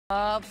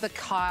Love the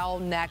cowl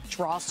neck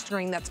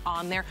drawstring that's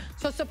on there.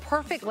 So it's a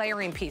perfect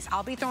layering piece.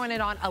 I'll be throwing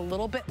it on a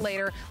little bit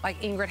later, like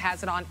Ingrid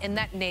has it on in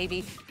that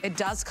navy. It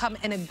does come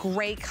in a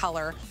gray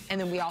color, and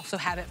then we also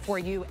have it for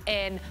you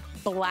in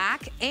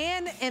black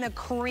and in a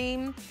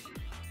cream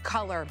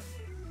color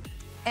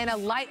and a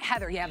light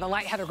heather. Yeah, the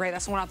light heather gray,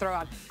 that's the one I'll throw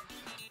on.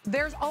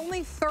 There's only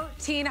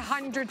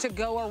 1,300 to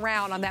go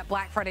around on that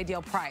Black Friday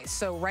deal price.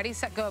 So ready,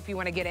 set, go if you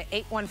want to get it.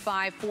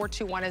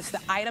 815-421 is the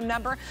item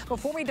number.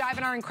 Before we dive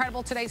in our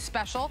incredible today's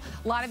special,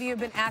 a lot of you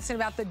have been asking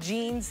about the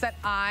jeans that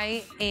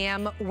I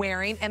am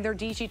wearing, and they're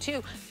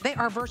DG2. They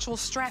are virtual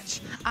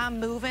stretch. I'm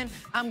moving,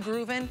 I'm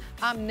grooving,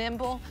 I'm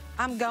nimble,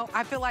 I'm go.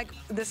 I feel like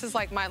this is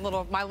like my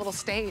little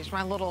stage,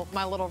 my little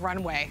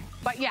runway.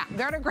 But yeah,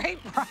 they're at a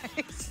great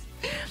price.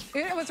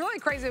 It was really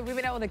crazy. We've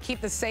been able to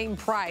keep the same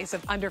price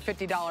of under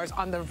 $50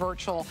 on the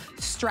virtual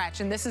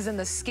stretch, and this is in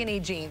the skinny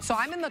jeans. So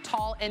I'm in the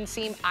tall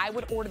inseam. I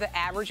would order the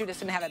average. You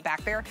just didn't have it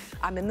back there.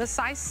 I'm in the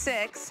size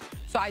 6,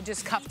 so I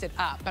just cuffed it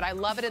up. But I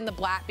love it in the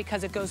black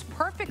because it goes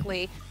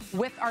perfectly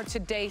with our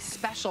today's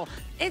special.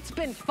 It's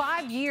been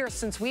 5 years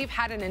since we've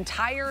had an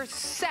entire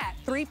set,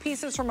 3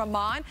 pieces from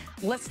Amon.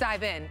 Let's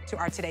dive in to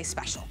our today's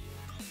special.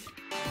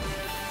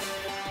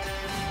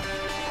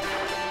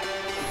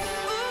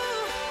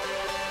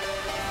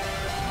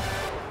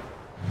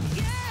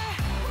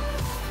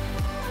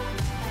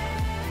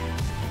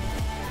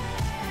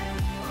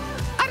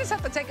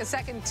 Have to take a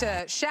second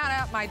to shout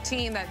out my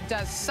team that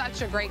does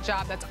such a great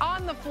job, that's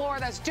on the floor,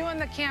 that's doing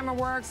the camera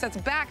works, that's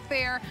back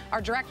there,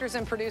 our directors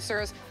and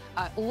producers.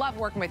 Love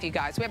working with you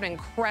guys. We have an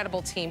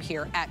incredible team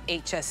here at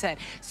HSN.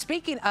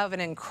 Speaking of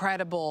an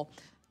incredible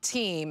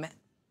team,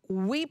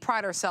 we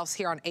pride ourselves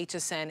here on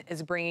HSN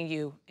as bringing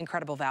you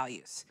incredible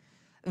values.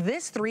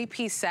 This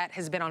 3-piece set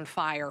has been on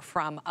fire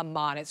from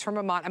Amon. It's from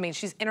Amon. I mean,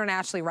 she's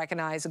internationally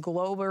recognized,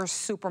 global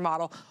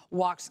supermodel,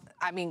 walks,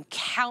 I mean,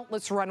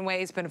 countless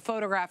runways, been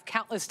photographed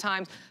countless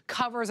times,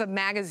 covers of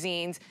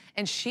magazines,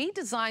 and she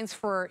designs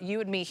for you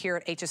and me here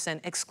at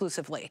HSN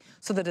exclusively.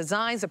 So the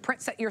designs, the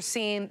prints that you're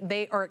seeing,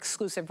 they are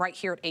exclusive right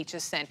here at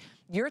HSN.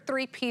 Your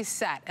 3-piece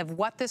set of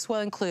what this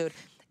will include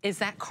is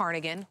that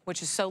cardigan,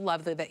 which is so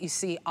lovely that you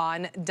see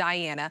on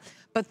Diana,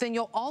 but then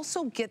you'll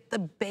also get the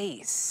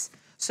base.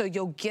 So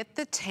you'll get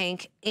the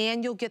tank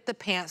and you'll get the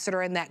pants that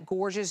are in that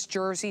gorgeous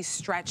jersey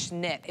stretch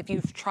knit. If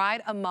you've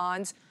tried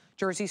Amon's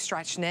jersey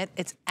stretch knit,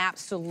 it's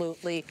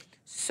absolutely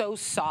so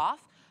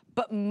soft.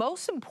 But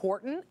most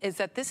important is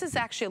that this is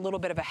actually a little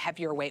bit of a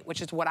heavier weight,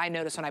 which is what I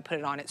noticed when I put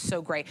it on. It's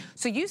so great.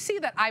 So you see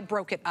that I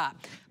broke it up.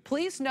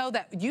 Please know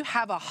that you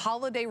have a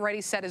holiday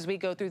ready set as we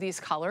go through these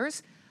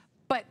colors,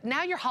 but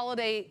now your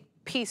holiday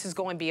piece is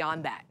going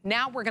beyond that.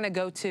 Now we're gonna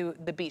go to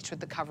the beach with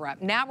the cover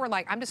up. Now we're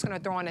like, I'm just gonna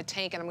throw on a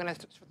tank and I'm gonna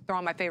throw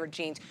on my favorite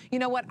jeans. You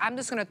know what? I'm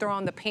just gonna throw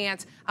on the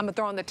pants, I'm gonna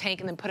throw on the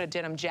tank and then put a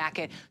denim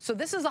jacket. So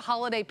this is a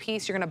holiday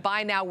piece you're gonna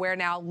buy now, wear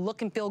now,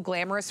 look and feel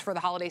glamorous for the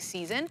holiday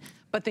season,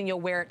 but then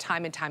you'll wear it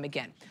time and time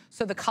again.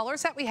 So the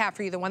colors that we have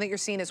for you, the one that you're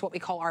seeing is what we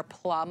call our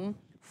plum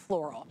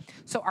floral.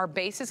 So our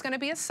base is gonna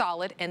be a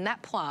solid in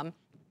that plum.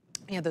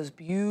 You have those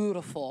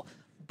beautiful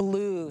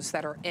blues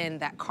that are in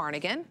that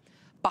cardigan.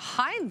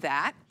 Behind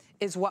that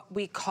is what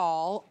we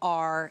call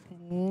our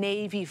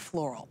navy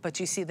floral.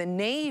 But you see the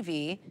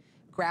navy,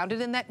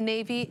 grounded in that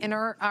navy in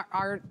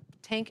our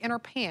tank and our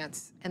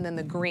pants, and then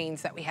the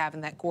greens that we have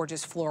in that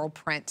gorgeous floral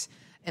print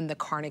in the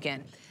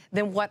cardigan.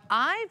 Then what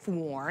I've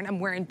worn, I'm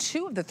wearing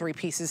 2 of the 3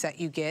 pieces that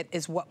you get,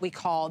 is what we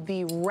call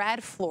the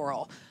red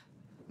floral.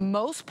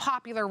 Most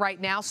popular right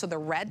now, so the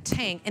red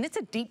tank, and it's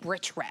a deep,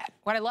 rich red.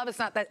 What I love is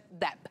not the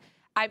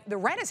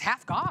red is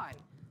half gone.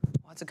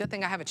 It's a good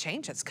thing I have a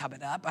change that's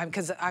coming up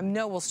because I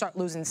know we'll start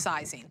losing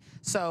sizing.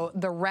 So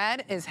the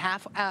red is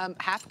half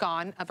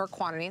gone of our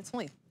quantity. It's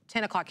only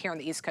 10 o'clock here on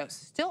the East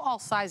Coast. Still all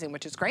sizing,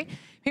 which is great.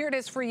 Here it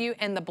is for you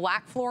in the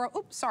black floral.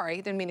 Oops, sorry,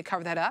 didn't mean to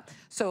cover that up.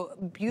 So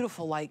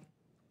beautiful, like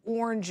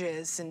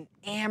oranges and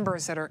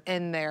ambers that are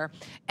in there.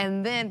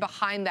 And then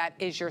behind that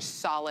is your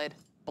solid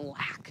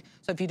black.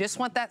 So if you just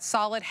want that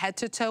solid head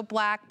to toe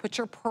black, put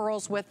your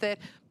pearls with it,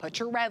 put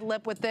your red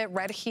lip with it,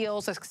 red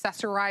heels,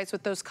 accessorize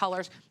with those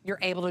colors, you're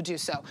able to do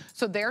so.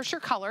 So there's your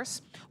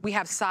colors. We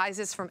have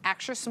sizes from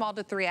extra small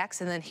to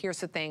 3X, and then here's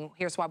the thing,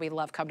 here's why we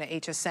love coming to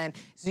HSN,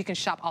 is you can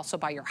shop also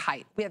by your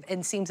height. We have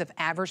inseams of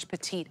average,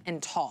 petite,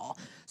 and tall.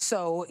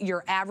 So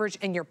your average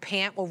and your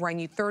pant will run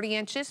you 30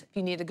 inches. If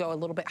you need to go a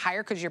little bit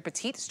higher because your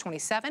petite is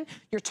 27,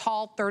 your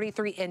tall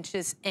 33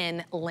 inches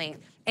in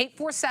length.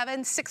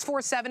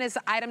 847-647 is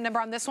the item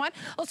number on this one.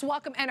 Let's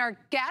welcome in our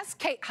guest,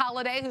 Kate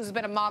Holliday, who's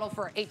been a model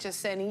for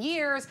HSN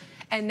years.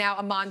 And now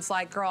Amon's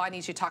like, girl, I need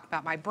you to talk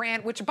about my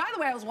brand, which, by the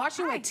way, I was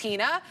watching with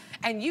Tina,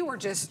 and you were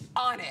just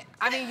on it.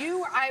 I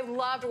mean, I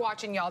loved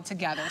watching y'all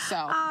together, so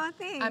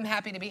I'm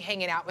happy to be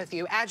hanging out with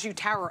you as you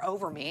tower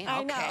over me.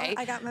 I know.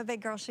 I got my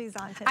big girl shoes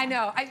on today. I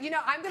know. You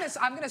know, I'm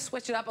gonna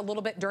switch it up a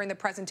little bit during the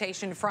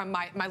presentation from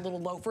my little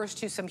loafers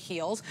to some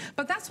heels,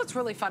 but that's what's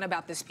really fun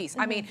about this piece.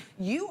 I mean,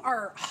 you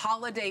are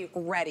holiday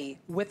ready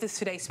with this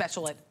today's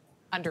special at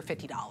under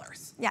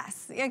 $50.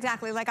 Yes,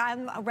 exactly. Like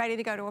I'm ready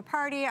to go to a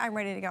party. I'm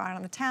ready to go out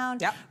on the town.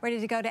 Yep. Ready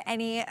to go to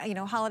any,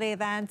 holiday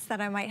events that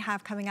I might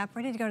have coming up.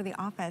 Ready to go to the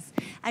office.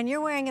 And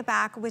you're wearing it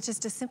back with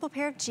just a simple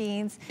pair of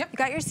jeans. Yep. You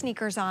got your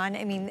sneakers on.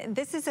 I mean,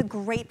 this is a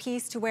great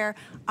piece to wear,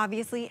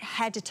 obviously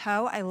head to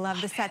toe. I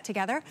love the set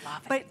together,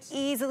 but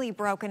easily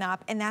broken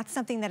up. And that's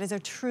something that is a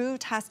true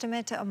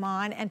testament to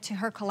Iman and to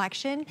her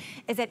collection,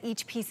 is that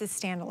each piece is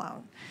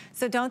standalone.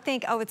 So don't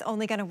think, oh, it's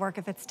only gonna work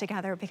if it's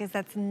together, because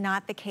that's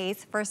not the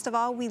case. First of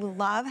all, we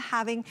love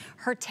having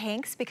her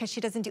tanks because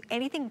she doesn't do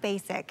anything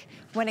basic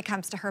when it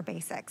comes to her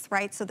basics,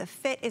 right? So the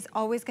fit is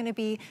always gonna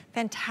be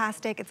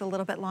fantastic. It's a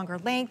little bit longer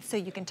length, so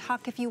you can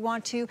tuck if you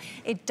want to.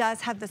 It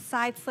does have the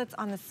side slits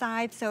on the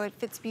side, so it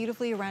fits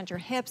beautifully around your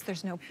hips.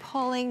 There's no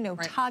pulling, no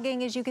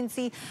tugging, as you can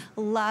see.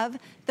 Love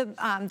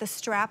the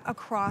strap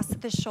across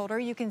the shoulder,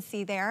 you can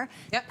see there.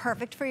 Yep.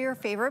 Perfect for your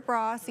favorite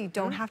bra, so you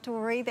don't have to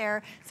worry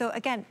there. So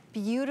again,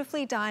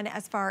 beautifully done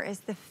as far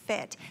as the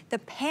fit. The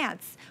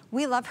pants,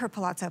 we love her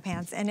palazzo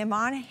pants, and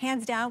Iman,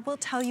 hands down, will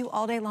tell you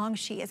all day long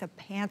she is a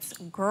pants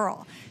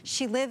girl.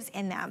 She lives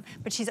in them,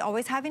 but she's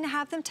always having to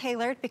have them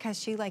tailored because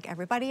she, like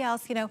everybody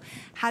else,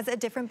 has a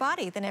different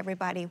body than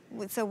everybody.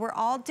 So we're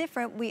all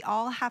different. We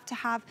all have to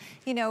have,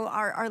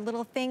 our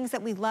little things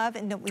that we love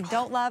and that we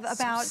don't love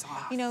about,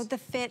 the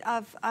fit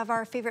of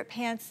our favorite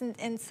pants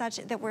and such,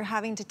 that we're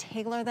having to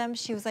tailor them.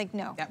 She was like,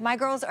 no, my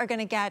girls are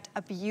gonna get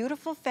a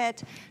beautiful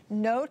fit,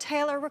 no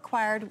tailor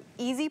required,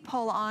 easy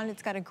pull on.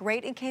 It's got a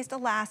great encased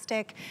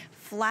elastic,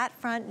 flat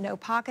front, no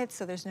pockets,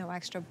 so there's no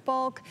extra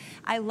bulk.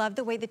 I love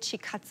the way that she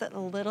cuts it a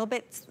little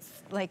bit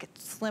like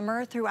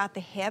slimmer throughout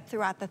the hip,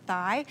 throughout the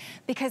thigh,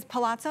 because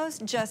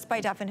palazzos, just by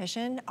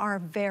definition, are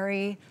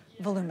very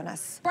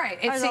voluminous. Right,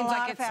 it seems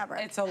like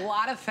it's a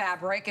lot of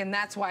fabric, and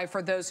that's why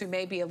for those who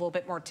may be a little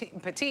bit more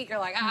petite, you're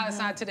like, it's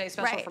not today's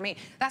special for me.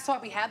 That's why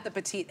we have the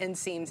petite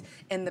inseams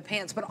in the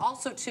pants. But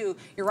also too,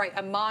 you're right,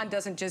 Iman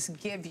doesn't just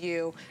give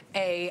you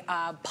a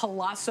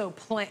palazzo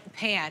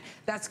pant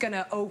that's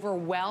gonna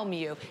overwhelm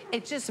you.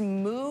 It just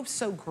moves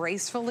so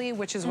gracefully,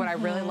 which is what I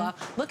really love.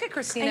 Look at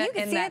Christina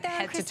in that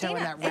head to toe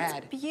in that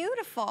red. It's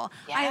beautiful.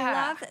 Yeah. I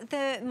love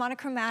the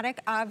monochromatic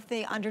of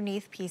the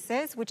underneath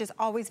pieces, which is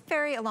always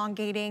very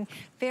elongating,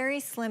 very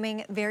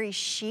slimming, very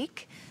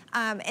chic.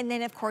 And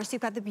then of course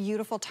you've got the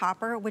beautiful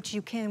topper, which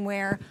you can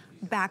wear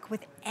back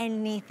with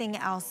anything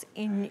else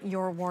in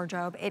your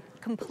wardrobe. It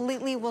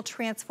completely will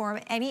transform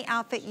any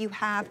outfit you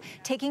have,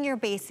 taking your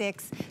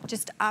basics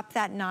just up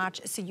that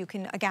notch, so you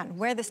can, again,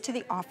 wear this to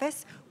the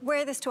office,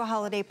 wear this to a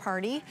holiday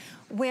party,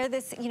 wear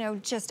this,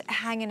 just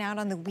hanging out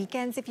on the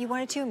weekends if you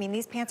wanted to. I mean,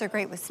 these pants are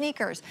great with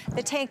sneakers.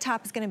 The tank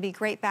top is gonna be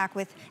great back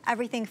with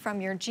everything from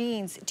your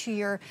jeans to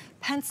your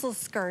pencil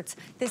skirts.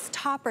 This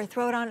topper,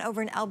 throw it on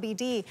over an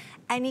LBD.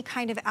 Any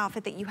kind of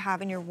outfit that you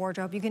have in your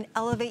wardrobe, you can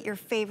elevate your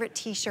favorite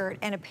t-shirt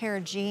and a pair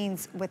of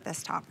jeans with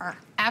this topper.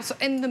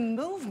 Absolutely, and the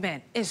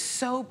movement is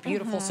so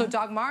beautiful. So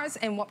Dagmar's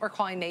in what we're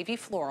calling navy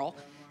floral.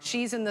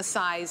 She's in the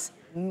size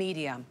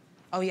medium.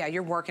 Oh yeah,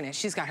 you're working it.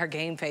 She's got her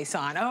game face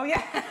on. Oh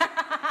yeah.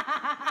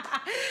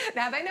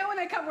 Now they know when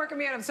they come work with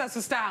me at Obsessed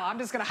with Style, I'm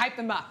just gonna hype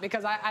them up,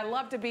 because I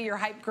love to be your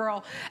hype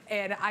girl,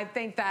 and I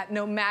think that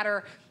no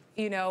matter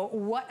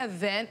what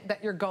event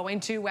that you're going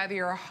to, whether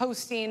you're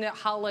hosting a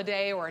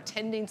holiday or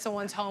attending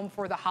someone's home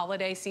for the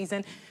holiday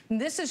season,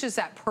 this is just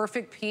that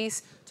perfect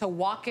piece to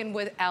walk in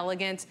with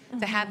elegance,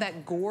 to have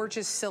that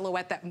gorgeous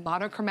silhouette, that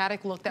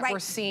monochromatic look that we're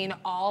seeing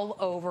all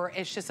over.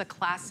 It's just a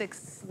classic,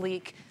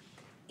 sleek,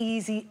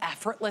 easy,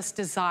 effortless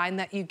design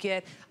that you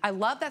get. I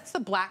love that's the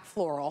black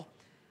floral.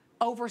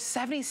 Over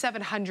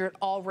 7,700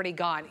 already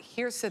gone.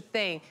 Here's the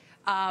thing.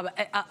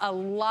 A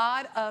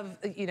lot of,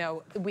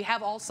 we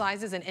have all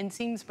sizes and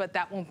inseams, but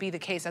that won't be the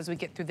case as we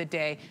get through the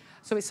day.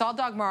 So we saw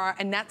Dagmar,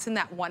 and that's in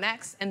that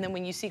 1X, and then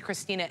when you see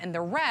Christina in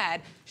the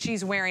red,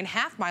 she's wearing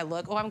half my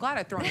look. Oh, I'm glad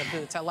I threw in the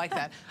boots, I like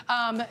that.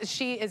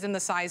 She is in the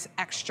size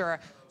extra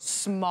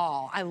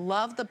small. I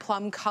love the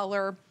plum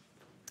color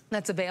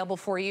that's available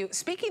for you.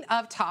 Speaking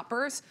of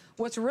toppers,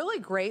 what's really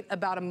great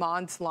about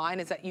Iman's line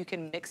is that you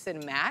can mix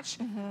and match.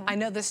 I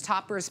know this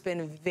topper has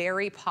been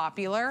very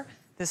popular.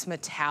 This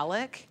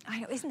metallic. I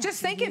know, isn't that just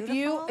think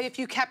beautiful? if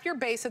you kept your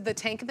base of the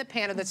tank and the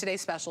pant of the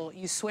Today's Special,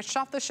 you switched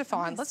off the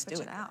chiffon. Let's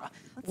do it.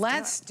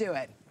 Let's do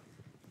it.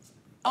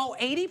 Oh,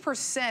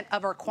 80%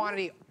 of our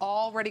quantity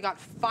already got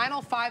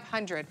final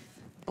 500.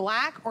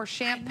 Black or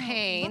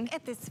champagne. Look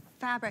at this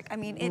fabric. I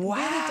mean, it really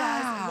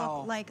does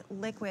look like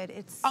liquid.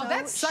 It's so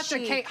that's such a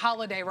Kate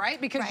holiday, right?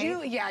 Because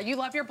you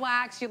love your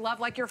blacks, you love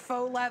like your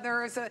faux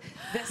leathers.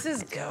 This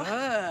is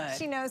good.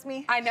 She knows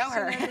me. I know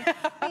her.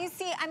 But you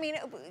see, I mean,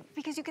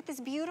 because you get this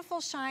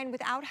beautiful shine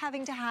without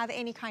having to have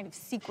any kind of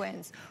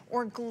sequins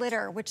or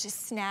glitter, which is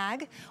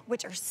snag,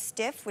 which are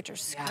stiff, which are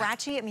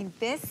scratchy. I mean,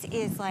 this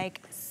is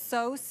like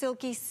so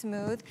silky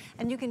smooth,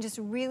 and you can just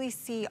really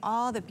see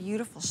all the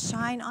beautiful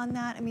shine on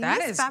that. I mean, that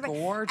this is fabric,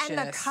 gorgeous. and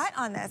the cut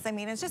on this, I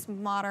mean, it's just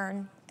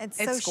modern It's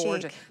so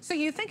gorgeous. chic. So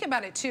you think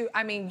about it too.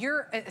 I mean,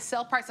 your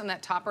sale price on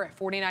that topper at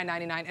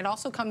 $49.99. It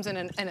also comes in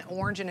an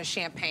orange and a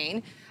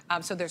champagne.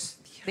 So there's,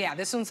 yeah,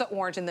 this one's the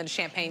orange and then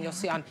champagne. You'll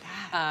see on,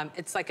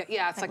 it's like a,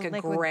 it's like a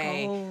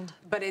gray, gold.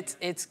 But it's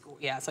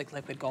like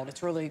liquid gold.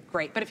 It's really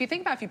great. But if you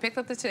think about, if you picked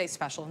up the Today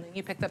Special and then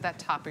you picked up that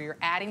topper, you're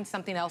adding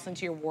something else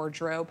into your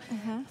wardrobe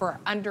for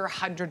under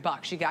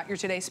 $100. You got your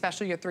Today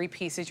Special, your 3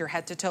 pieces, your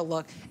head to toe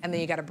look, and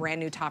then you got a brand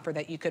new topper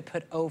that you could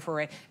put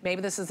over it.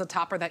 Maybe this is a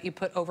topper that you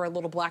put over a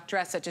little black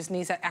dress that just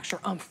needs that extra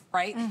oomph,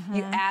 right?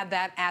 You add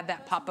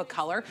that pop of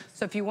color.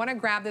 So if you want to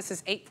grab this,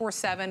 it's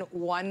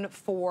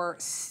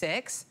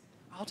 847-146.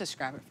 I'll just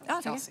grab it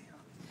from Kelsey.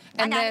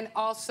 And then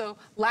also,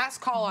 last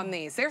call on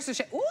these. There's the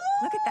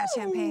Look at that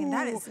champagne.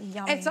 That is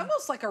yummy. It's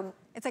almost like a...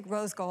 It's like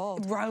rose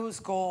gold. Rose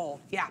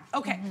gold, yeah.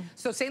 Okay,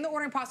 so same the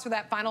ordering process for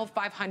that final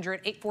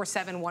 500,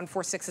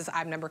 847-146 is the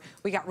item number.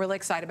 We got really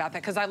excited about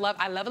that because I love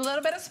a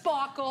little bit of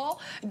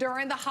sparkle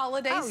during the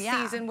holiday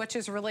season, which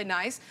is really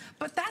nice.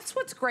 But that's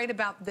what's great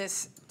about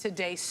this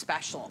Today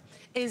Special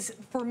is,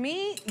 for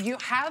me, you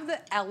have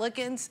the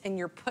elegance and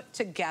you're put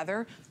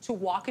together to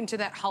walk into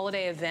that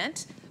holiday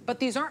event. But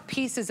these aren't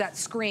pieces that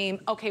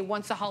scream, okay,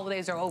 once the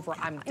holidays are over,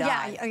 I'm done.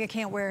 Yeah, you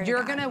can't wear it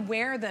You're gonna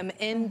wear them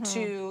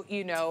into,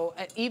 you know,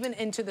 even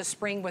into the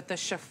spring with the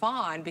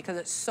chiffon because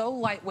it's so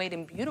lightweight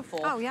and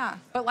beautiful. Oh, yeah.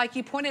 But like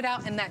you pointed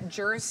out in that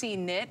jersey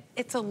knit,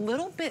 it's a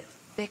little bit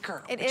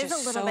thicker. It is a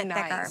little bit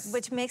thicker,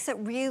 which makes it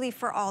really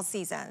for all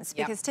seasons.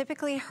 Because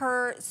typically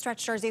her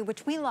stretch jersey,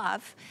 which we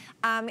love,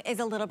 is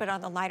a little bit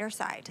on the lighter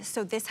side.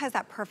 So this has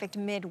that perfect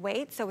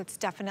mid-weight, so it's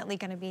definitely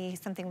gonna be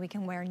something we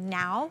can wear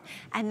now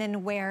and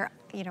then wear,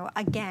 you know,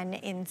 again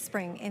in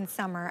spring, in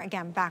summer,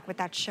 again, back with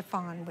that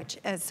chiffon, which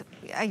is,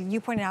 you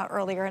pointed out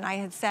earlier, and I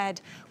had said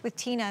with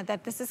Tina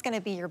that this is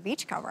gonna be your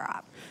beach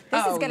cover-up.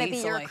 This is gonna be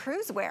your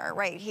cruise wear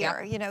right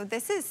here. You know,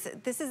 this is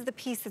the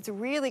piece that's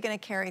really gonna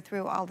carry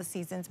through all the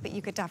seasons, but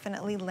you could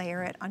definitely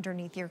layer it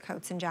underneath your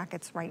coats and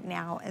jackets right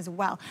now as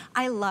well.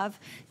 I love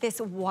this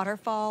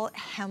waterfall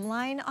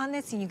hemline on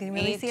this, and you can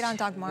really see it on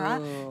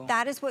Dagmara.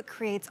 That is what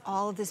creates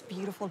all of this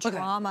beautiful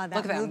drama,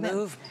 that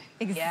movement.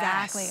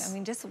 Exactly. I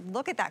mean, just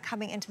look at that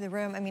coming into the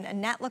room. I mean,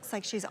 Annette looks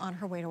like she's on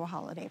her way to a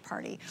holiday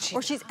party,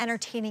 or she's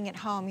entertaining at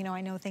home. You know,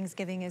 I know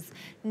Thanksgiving is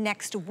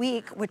next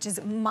week, which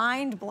is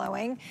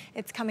mind-blowing.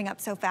 It's coming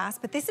up so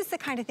fast, but this is the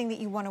kind of thing that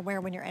you want to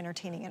wear when you're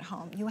entertaining at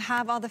home. You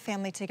have all the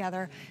family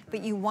together,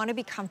 but you want to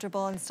be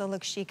comfortable and still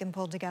look chic and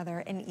pulled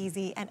together and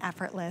easy and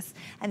effortless,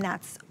 and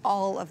that's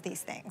all of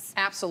these things.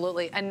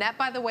 Absolutely. Annette,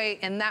 by the way,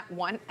 in that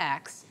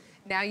 1X,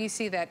 now you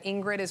see that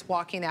Ingrid is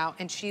walking out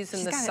and she's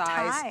in the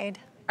size. Tied.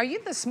 Are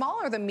you the small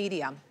or the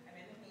medium?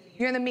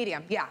 You're in the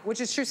medium, yeah, which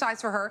is true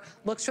size for her.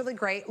 Looks really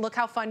great. Look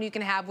how fun you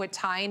can have with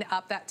tying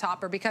up that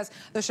topper, because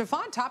the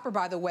chiffon topper,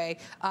 by the way,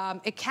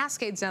 it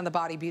cascades down the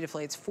body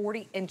beautifully. It's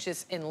 40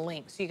 inches in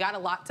length, so you got a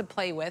lot to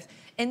play with.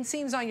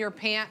 Inseams on your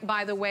pant,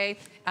 by the way,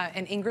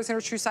 and Ingrid's in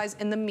her true size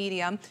in the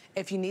medium.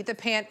 If you need the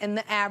pant in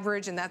the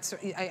average, and that's,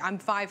 I'm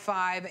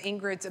 5'5",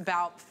 Ingrid's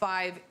about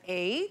 5'8",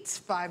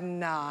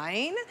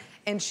 5'9",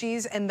 and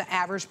she's in the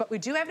average, but we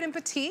do have it in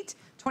petite,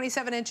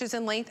 27 inches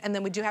in length, and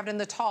then we do have it in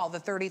the tall, the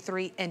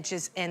 33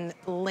 inches in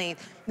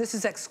length. This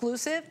is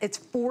exclusive. It's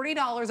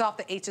 $40 off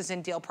the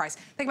HSN deal price.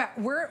 Think about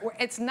it,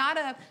 it's not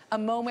a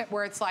moment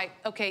where it's like,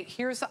 okay,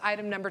 here's the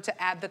item number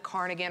to add the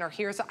cardigan, or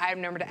here's the item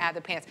number to add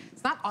the pants.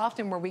 It's not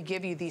often where we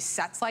give you these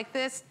sets like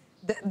this.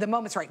 The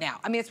moment's right now.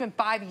 I mean, it's been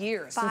 5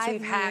 years since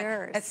we've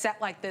had a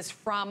set like this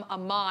from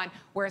Amon,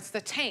 where it's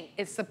the tank,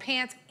 it's the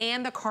pants,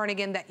 and the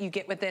cardigan that you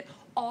get with it,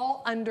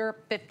 all under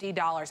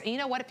 $50. And you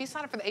know what? If you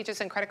sign up for the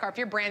HSN credit card, if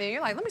you're brand new,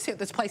 you're like, let me see what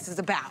this place is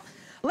about.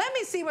 Let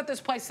me see what this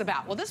place is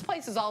about. Well, this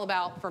place is all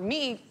about, for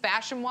me,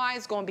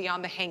 fashion-wise, going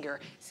beyond the hanger,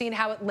 seeing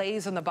how it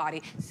lays on the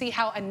body, see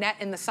how Annette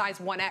in the size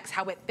 1X,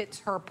 how it fits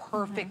her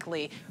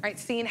perfectly, right?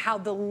 Seeing how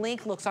the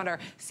length looks on her,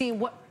 seeing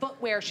what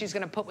footwear she's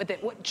gonna put with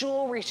it, what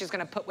jewelry she's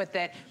gonna put with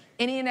it.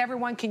 Any and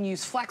everyone can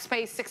use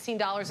FlexPay,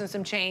 $16 and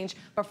some change.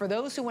 But for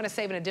those who want to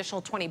save an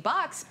additional 20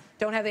 bucks,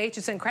 don't have the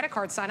HSN credit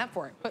card, sign up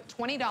for it. Put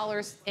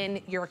 $20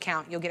 in your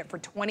account. You'll get it for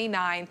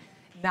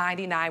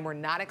 $29.99. We're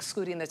not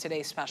excluding the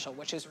Today Special,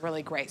 which is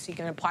really great. So you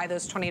can apply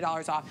those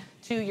 $20 off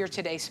to your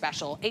Today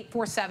Special.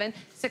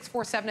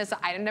 847-647 is the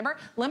item number.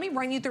 Let me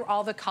run you through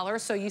all the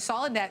colors. So you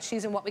saw Annette,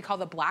 she's in what we call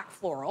the black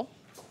floral.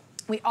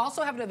 We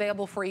also have it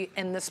available for you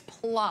in this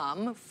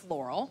plum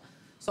floral.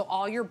 So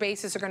all your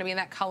bases are going to be in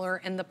that color,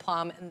 in the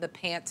plum, in the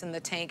pants, in the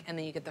tank, and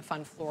then you get the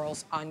fun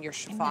florals on your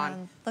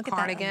chiffon look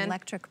cardigan. At that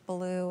electric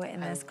blue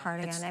in this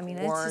cardigan. I mean,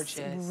 it just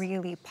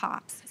really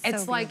pops.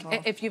 It's so like,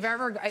 if you've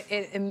ever,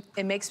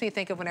 it makes me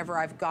think of whenever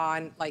I've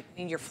gone, like,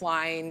 you're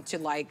flying to,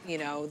 like, you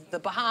know, the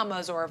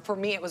Bahamas, or for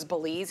me it was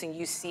Belize, and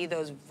you see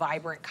those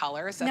vibrant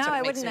colors. That's what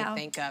it makes me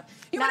think of.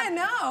 You want to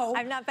know?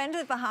 I've not been to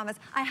the Bahamas.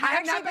 I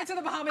have not been to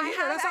the Bahamas either.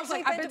 That sounds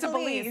like I've been to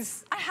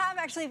Belize. I have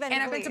actually been to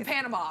Belize. And I've been to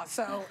Panama,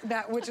 so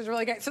which is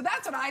really good. So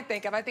that's what I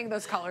think of. I think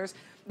those colors.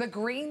 The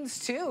greens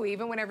too,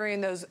 even whenever you're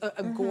in those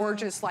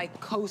gorgeous, like,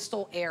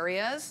 coastal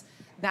areas,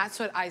 That's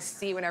what I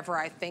see whenever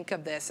I think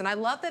of this. And I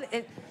love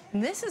that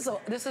this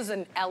is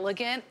an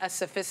elegant, a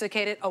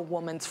sophisticated, a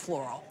woman's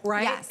floral,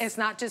 right? Yes. It's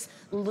not just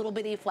little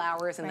bitty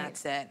flowers and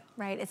that's it.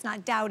 Right, it's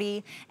not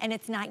dowdy and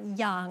it's not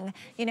young.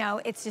 You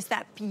know, it's just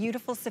that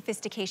beautiful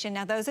sophistication.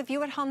 Now, those of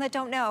you at home that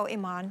don't know,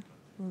 Iman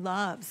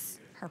loves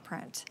her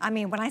print. I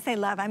mean, when I say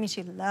love, I mean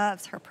she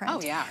loves her print.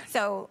 Oh, yeah.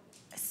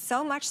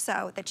 So much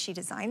so that she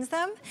designs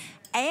them,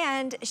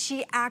 and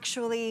she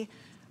actually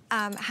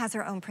has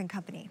her own print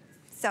company.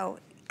 So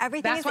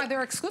everything That's why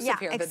they're exclusive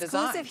here, the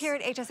designs. Exclusive here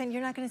at HSN.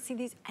 You're not going to see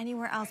these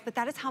anywhere else, but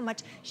that is how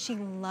much she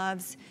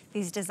loves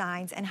these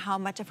designs and how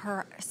much of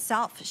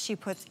herself she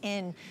puts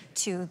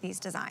into these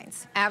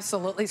designs.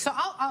 Absolutely. So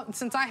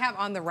since I have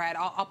on the red,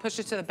 I'll push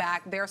it to the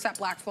back. There's that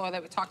black floral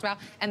that we talked about,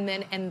 and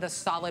then in the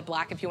solid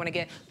black if you want to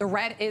get. The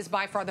red is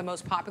by far the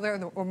most popular.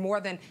 We're more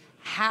than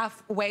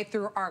halfway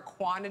through our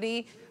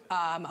quantity.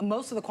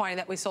 Most of the quantity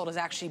that we sold has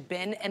actually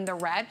been in the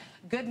red.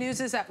 Good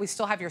news is that we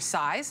still have your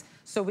size.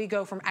 So we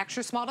go from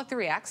extra small to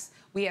 3X.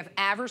 We have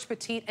average,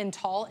 petite, and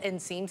tall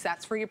inseams.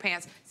 That's for your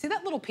pants. See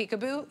that little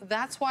peekaboo?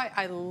 That's why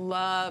I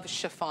love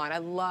chiffon. I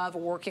love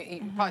working. You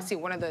can probably see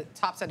one of the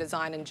tops I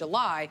designed in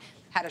July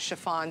had a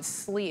chiffon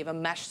sleeve, a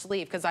mesh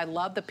sleeve, because I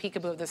love the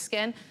peekaboo of the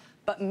skin.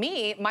 But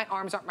me, my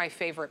arms aren't my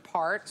favorite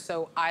part,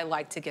 so I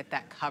like to get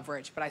that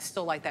coverage. But I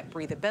still like that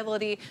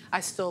breathability.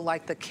 I still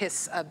like the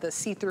kiss of the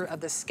see-through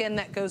of the skin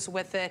that goes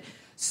with it.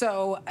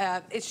 So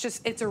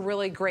it's a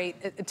really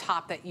great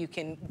top that you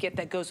can get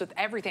that goes with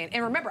everything.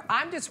 And remember,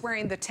 I'm just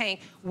wearing the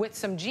tank with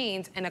some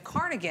jeans and a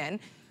cardigan.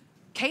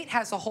 Kate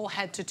has a whole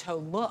head-to-toe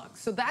look.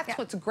 So that's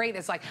what's great.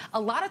 Is like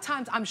a lot of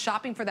times I'm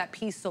shopping for that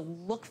piece to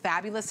look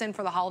fabulous in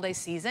for the holiday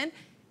season,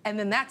 and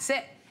then that's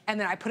it. And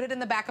then I put it in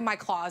the back of my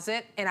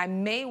closet, and I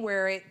may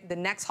wear it the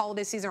next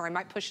holiday season, or I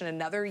might push it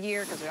another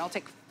year because we all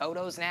take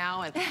photos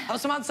now and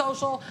post them on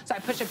social, so I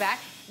push it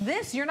back.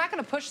 You're not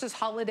gonna push this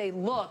holiday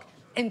look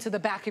into the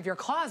back of your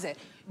closet.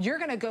 You're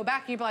gonna go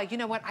back and you'll be like, you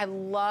know what, I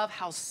love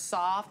how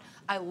soft,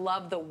 I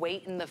love the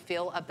weight and the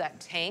feel of that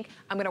tank.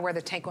 I'm gonna wear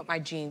the tank with my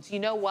jeans. You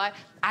know what,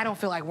 I don't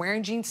feel like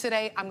wearing jeans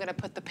today. I'm gonna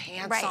put the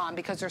pants on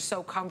because they're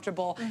so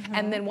comfortable.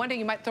 And then one day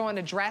you might throw on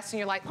a dress and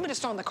you're like, let me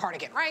just throw on the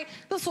cardigan, right?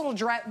 This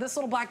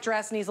little black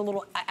dress needs a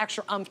little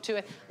extra oomph to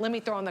it. Let me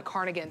throw on the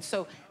cardigan.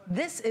 So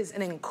this is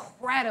an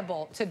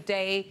incredible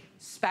today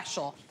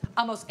special.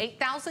 Almost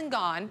 8,000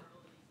 gone.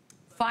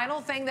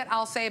 Final thing that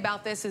I'll say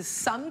about this is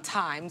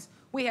sometimes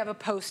we have a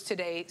post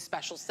today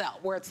special sale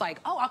where it's like,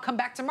 oh, I'll come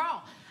back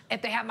tomorrow.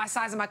 If they have my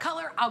size and my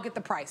color, I'll get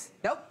the price.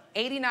 Nope,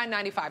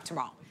 $89.95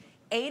 tomorrow.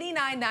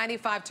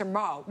 $89.95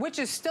 tomorrow, which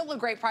is still a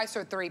great price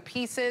for 3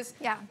 pieces.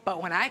 Yeah.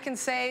 But when I can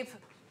save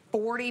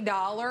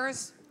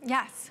 $40,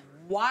 yes,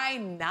 why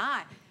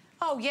not?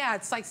 Oh yeah,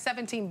 it's like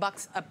 17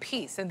 bucks a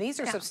piece. And these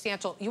are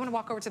substantial. You wanna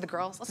walk over to the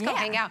girls? Let's go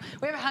hang out.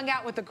 We haven't hung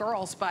out with the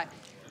girls, but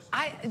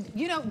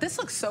you know, this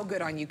looks so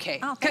good on you, Kate.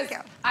 Oh, thank you.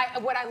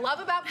 What I love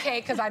about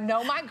Kate, because I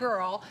know my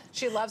girl,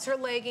 she loves her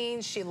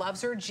leggings, she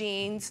loves her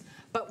jeans,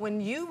 but when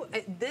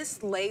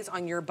this lays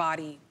on your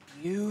body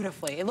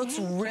beautifully. It looks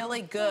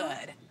really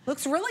good.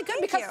 Looks really good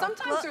because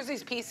sometimes there's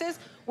these pieces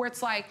where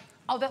it's like,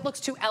 oh, that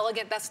looks too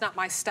elegant, that's not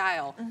my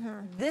style.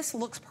 This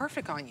looks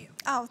perfect on you.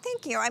 Oh,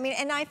 thank you. I mean,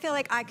 and I feel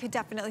like I could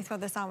definitely throw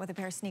this on with a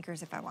pair of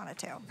sneakers if I wanted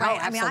to. Right?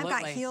 Oh, I mean, I've got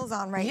absolutely. heels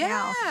on right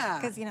now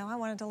because, you know, I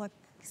wanted to look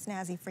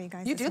snazzy for you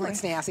guys. You do look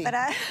snazzy. But,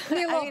 a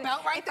little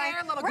belt right there,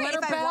 a little glitter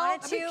belt. If I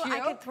wanted to, I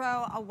could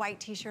throw a white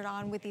t-shirt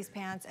on with these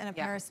pants and a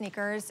pair of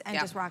sneakers and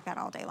just rock that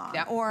all day long.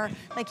 Or,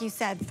 like you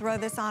said, throw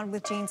this on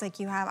with jeans like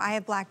you have. I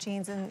have black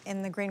jeans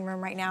in the green room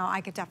right now.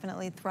 I could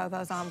definitely throw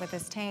those on with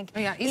this tank.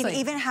 Yeah, easily.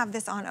 Even have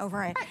this on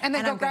over it. And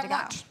then go grab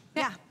lunch.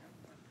 Yeah.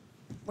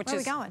 Where are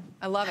we going?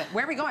 I love it.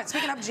 Where are we going?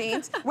 Speaking of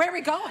jeans, where are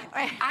we going?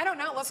 I don't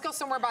know. Let's go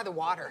somewhere by the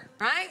water,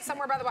 right?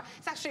 Somewhere by the water.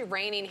 It's actually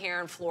raining here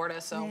in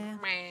Florida, so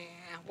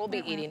we'll be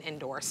eating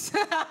indoors.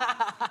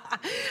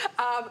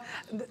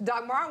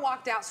 Dagmar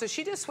walked out, so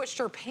she just switched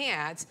her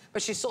pants,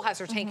 but she still has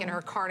her tank and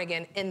her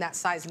cardigan in that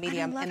size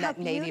medium in that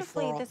navy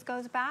floral. This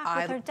goes back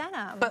with her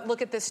denim. But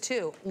look at this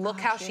too. Look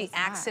how she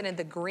accented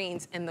the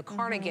greens in the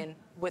cardigan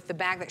with the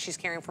bag that she's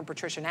carrying from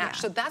Patricia Nash.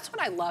 So that's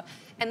what I love,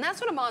 and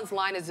that's what Iman's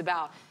line is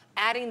about.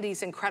 Adding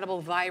these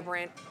incredible,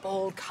 vibrant,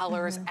 bold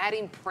colors,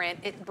 adding print,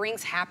 it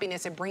brings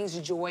happiness, it brings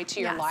joy to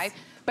your life,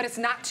 but it's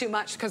not too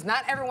much because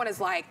not everyone is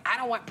like, I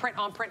don't want print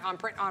on print on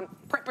print on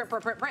print, print,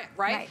 print, print, print,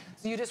 right?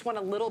 So you just want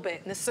a little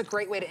bit, and this is a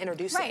great way to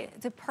introduce it.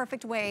 It's a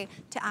perfect way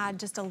to add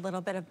just a little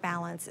bit of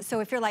balance.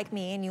 So if you're like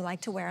me and you like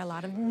to wear a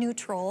lot of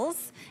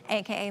neutrals,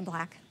 AKA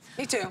black.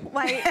 Me too.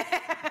 White,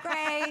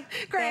 gray,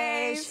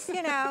 beige,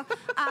 you know.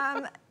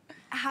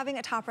 Having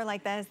a topper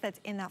like this that's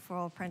in that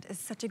floral print is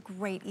such a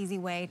great, easy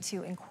way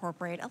to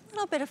incorporate a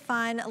little bit of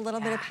fun, a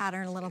little bit of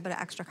pattern, a little bit of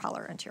extra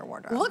color into your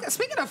wardrobe. Look,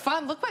 speaking of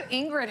fun, look what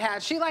Ingrid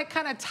had. She like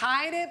kind of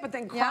tied it, but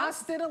then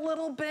crossed it a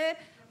little bit.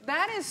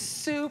 That is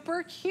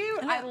super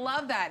cute. I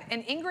love that.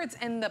 And Ingrid's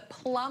in the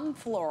plum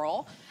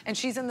floral, and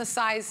she's in the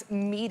size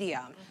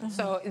medium.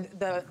 So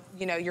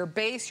your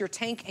base, your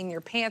tank, and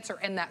your pants are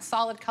in that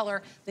solid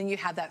color. Then you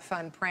have that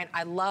fun print.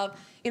 I love,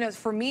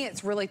 for me,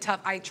 it's really tough.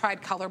 I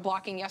tried color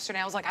blocking yesterday.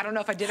 I was like, I don't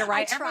know if I did it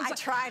right. I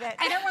tried it.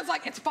 And everyone's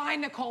like, it's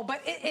fine, Nicole.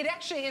 But it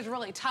actually is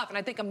really tough. And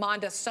I think Iman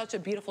does such a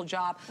beautiful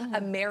job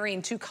of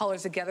marrying two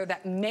colors together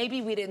that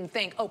maybe we didn't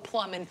think, oh,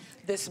 plum and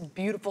this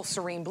beautiful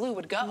serene blue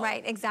would go.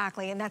 Right,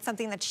 exactly. And that's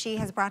something that she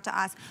has brought to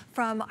us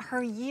from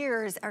her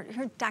years, or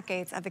her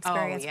decades of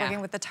experience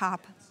working with the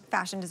top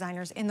fashion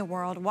designers in the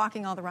world,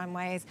 walking all the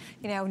runways,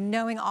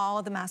 knowing all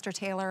of the master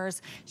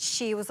tailors.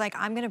 She was like,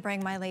 I'm gonna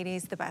bring my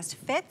ladies the best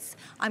fits.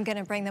 I'm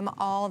gonna bring them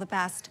all the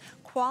best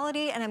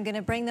quality, and I'm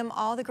gonna bring them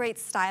all the great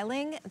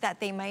styling that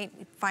they might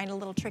find a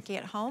little tricky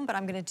at home, but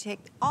I'm gonna take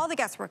all the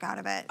guesswork out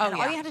of it. And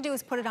all you have to do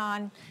is put it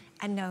on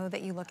and know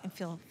that you look and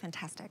feel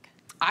fantastic.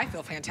 I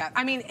feel fantastic.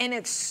 I mean, and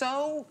it's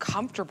so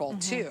comfortable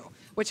too,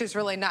 which is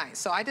really nice.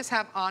 So I just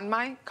have on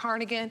my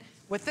cardigan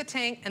with the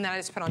tank, and then I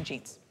just put on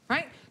jeans,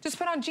 right? Just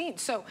put on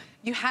jeans. So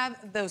you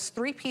have those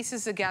three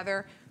pieces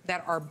together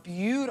that are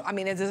beautiful. I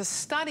mean, it's a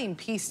stunning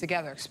piece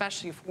together,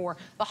 especially for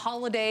the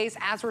holidays.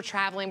 As we're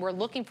traveling, we're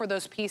looking for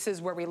those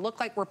pieces where we look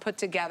like we're put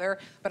together,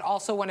 but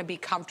also want to be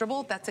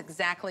comfortable. That's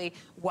exactly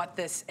what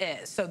this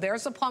is. So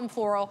there's the plum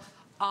floral.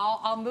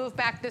 I'll move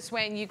back this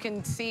way and you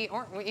can see,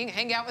 or you can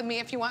hang out with me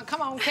if you want.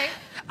 Come on, Kate.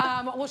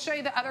 We'll show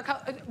you the other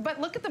color.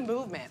 But look at the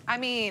movement. I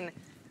mean,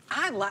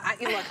 look,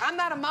 I'm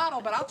not a model,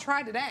 but I'll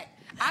try today.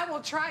 I will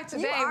try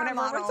today. You are a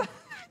model.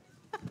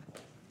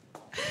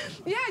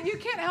 Yeah, you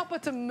can't help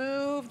but to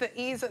move, the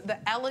ease, the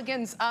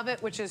elegance of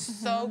it, which is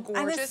so gorgeous.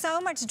 And there's so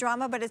much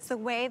drama, but it's the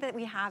way that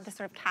we have this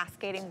sort of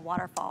cascading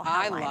waterfall.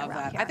 I love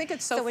that. Here. I think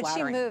it's so flattering.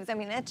 flattering. When she moves, I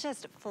mean, it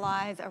just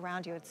flies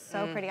around you. It's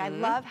so pretty. I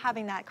love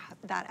having that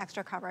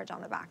extra coverage on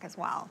the back as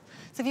well.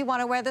 So if you want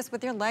to wear this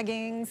with your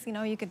leggings,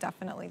 you could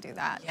definitely do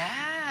that.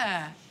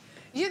 Yeah.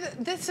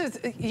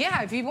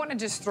 If you want to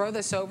just throw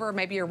this over,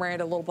 maybe you're wearing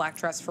a little black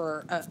dress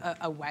for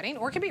a wedding,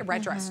 or it could be a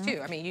red dress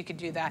too. I mean, you could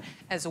do that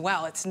as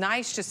well. It's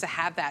nice just to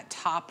have that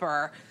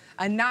topper.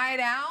 A night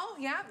out,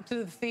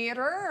 to the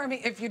theater. I mean,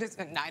 if you just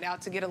a night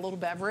out to get a little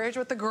beverage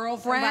with the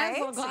girlfriends,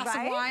 a little glass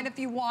of wine if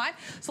you want.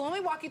 So let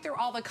me walk you through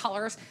all the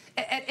colors.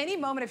 At any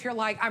moment, if you're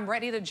like, I'm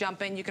ready to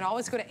jump in, you can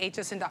always go to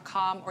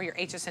hsn.com or your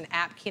HSN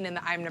app, key in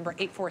the item number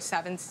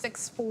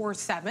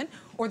 847647,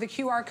 or the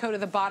QR code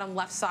at the bottom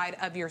left side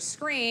of your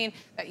screen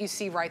that you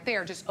see right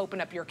there. Just open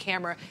up your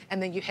camera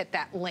and then you hit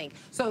that link.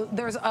 So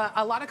there's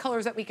a lot of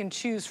colors that we can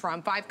choose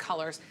from, 5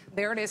 colors.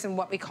 There it is in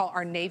what we call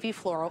our navy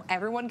floral.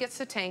 Everyone gets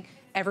the tank.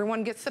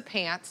 Everyone gets the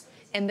pants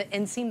and the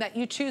inseam that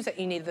you choose that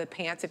you need the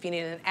pants if you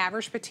need an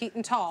average, petite,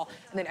 and tall.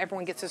 And then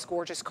everyone gets this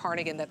gorgeous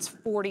cardigan that's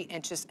 40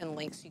 inches in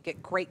length. So you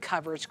get great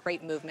coverage,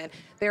 great movement.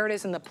 There it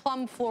is in the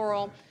plum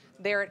floral.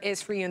 There it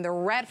is for you in the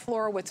red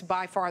floral, which is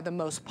by far the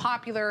most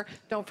popular.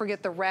 Don't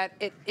forget the red.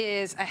 It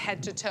is a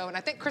head to toe. And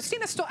I think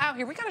Christina's still out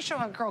here. We got to show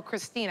our girl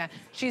Christina.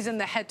 She's in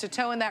the head to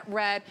toe in that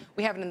red.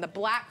 We have it in the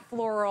black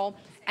floral.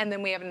 And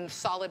then we have it in the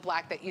solid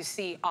black that you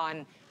see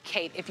on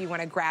Kate, if you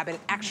want to grab it.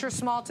 Extra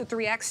small to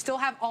 3X, still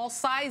have all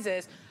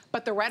sizes,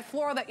 but the red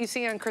floral that you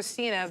see on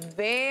Christina,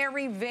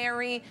 very,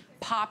 very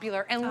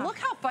popular. And look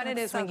how fun it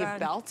is when you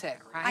belt it,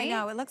 right? I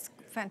know, it looks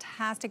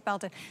fantastic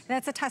belted. And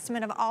that's a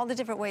testament of all the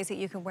different ways that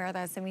you can wear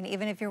this. I mean,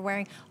 even if you're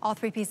wearing all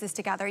 3 pieces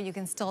together, you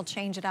can still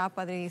change it up,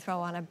 whether you throw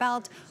on a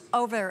belt,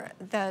 over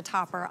the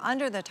topper,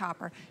 under the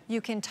topper. You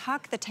can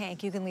tuck the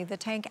tank, you can leave the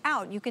tank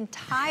out. You can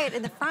tie it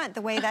in the front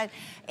the way that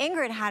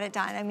Ingrid had it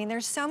done. I mean,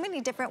 there's so many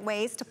different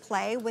ways to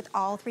play with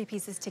all 3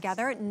 pieces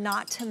together,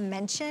 not to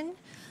mention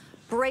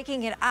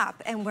breaking it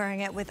up and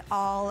wearing it with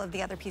all of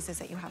the other pieces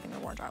that you have in your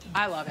wardrobe.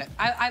 I love it.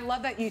 I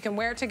love that you can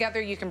wear it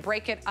together, you can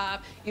break it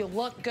up, you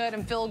look good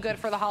and feel good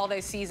for the holiday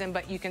season,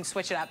 but you can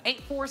switch it up.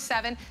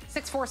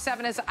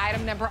 847647 is the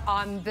item number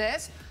on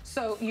this.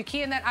 So you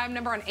key in that item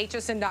number on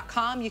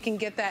hsn.com, you can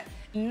get that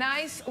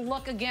nice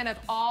look again of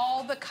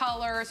all the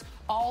colors,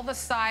 all the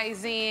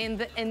sizing,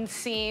 the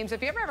inseams.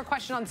 If you ever have a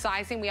question on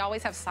sizing, we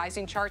always have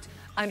sizing charts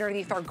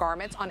underneath our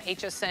garments on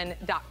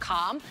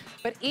hsn.com.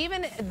 But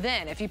even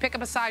then, if you pick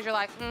up a size, you're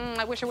like,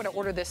 I wish I would have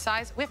ordered this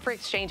size, we have free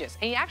exchanges.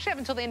 And you actually have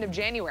until the end of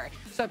January.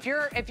 So if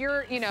you're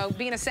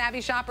being a savvy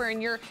shopper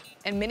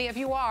and many of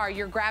you are,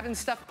 you're grabbing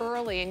stuff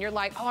early and you're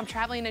like, oh, I'm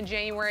traveling in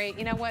January.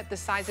 You know what? The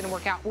size didn't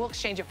work out. We'll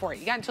exchange it for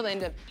you. You got until the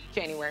end of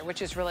January,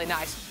 which is really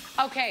nice.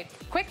 Okay,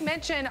 quick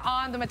mention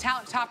on the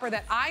metallic topper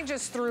that I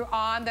just threw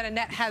on that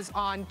Annette has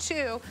on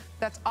too.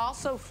 That's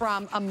also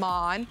from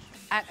Iman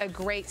at a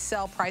great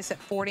sale price at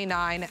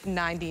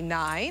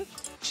 $49.99.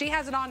 She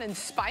has it on in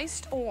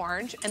spiced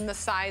orange in the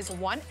size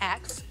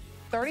 1X,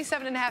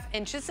 37.5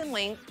 inches in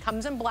length,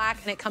 comes in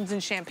black, and it comes in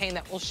champagne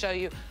that we'll show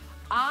you.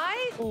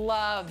 I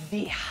love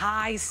the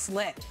high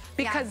slit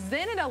because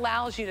then it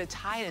allows you to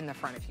tie it in the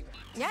front if you want.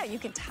 Yeah, you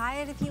can tie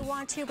it if you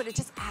want to, but it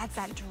just adds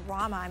that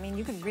drama. I mean,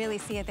 you can really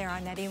see it there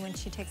on Nettie when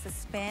she takes a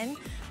spin.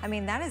 I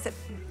mean, that is a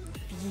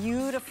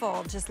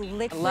beautiful, just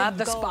liquid gold. I love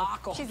the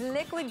sparkle. She's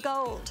liquid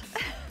gold.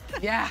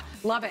 Yeah,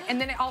 love it.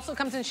 And then it also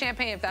comes in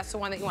champagne if that's the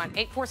one that you want.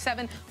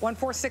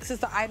 847-146 is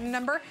the item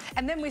number.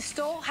 And then we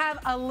still have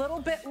a little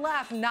bit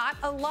left, not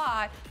a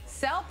lot.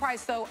 Sale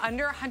price though,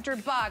 under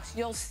 $100.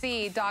 You'll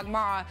see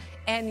Dagmara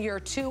and your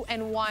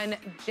 2-in-1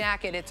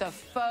 jacket. It's a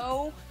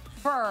faux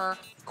fur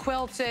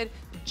quilted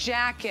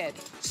jacket.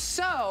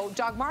 So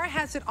Dagmara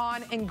has it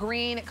on in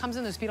green. It comes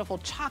in this beautiful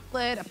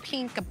chocolate, a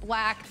pink, a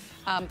black,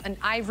 an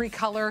ivory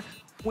color.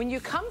 When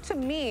you come to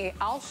me,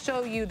 I'll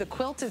show you the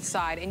quilted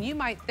side, and you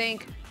might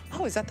think,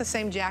 oh, is that the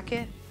same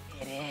jacket?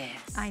 It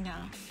is. I know.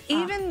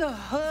 Even the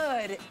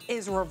hood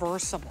is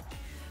reversible.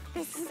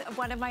 This is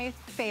one of my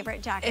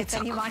favorite jackets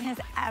that Iman has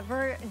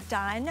ever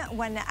done.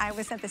 When I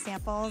was sent the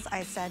samples,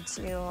 I said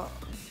to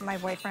my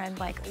boyfriend,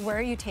 like, where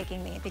are you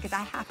taking me? Because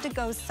I have to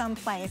go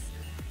someplace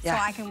so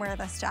I can wear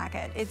this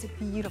jacket. It's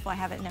beautiful. I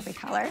have it in every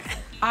color.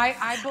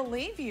 I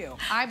believe you.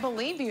 I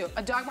believe you.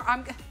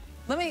 Dagmara,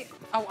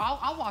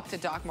 I'll walk to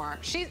Dagmara.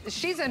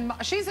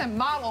 She's in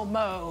model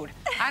mode.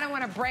 I don't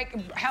want to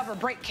have her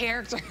break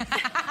character.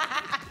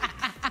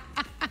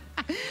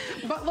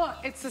 But look,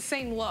 it's the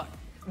same look.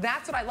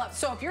 That's what I love.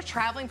 So if you're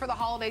traveling for the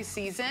holiday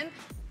season,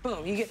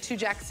 boom, you get 2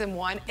 jackets in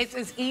one. It's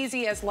as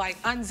easy as like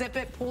unzip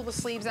it, pull the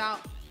sleeves out.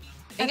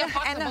 And the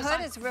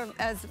hood is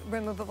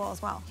removable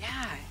as well.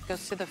 Yeah, it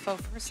goes to the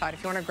faux fur side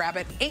if you want to grab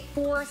it.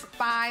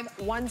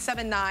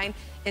 845-179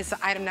 is the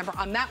item number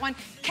on that one.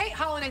 Kate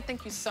Holiday,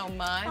 thank you so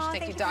much.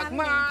 Thank you,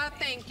 Dagmara.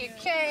 Thank you,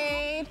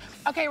 Kate.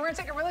 Okay, we're going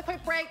to take a really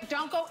quick break.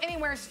 Don't go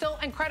anywhere. Still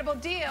incredible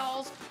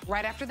deals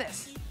right after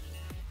this.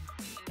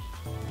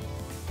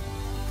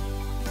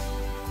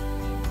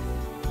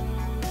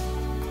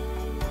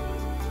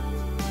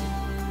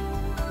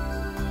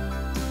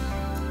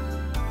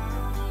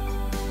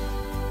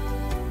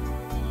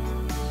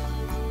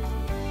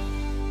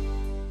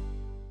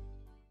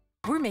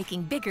 We're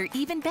making bigger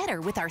even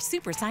better with our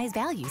supersize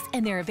values,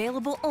 and they're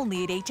available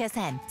only at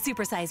HSN.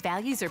 Supersize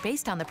values are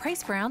based on the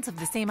price per ounce of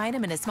the same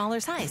item in a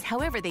smaller size.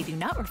 However, they do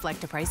not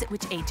reflect a price at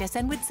which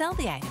HSN would sell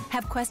the item.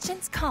 Have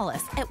questions? Call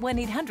us at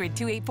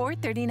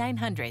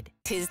 1-800-284-3900.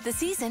 'Tis the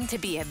season to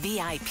be a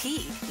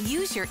VIP.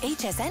 Use your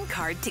HSN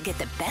card to get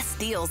the best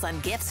deals on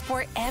gifts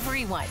for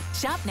everyone.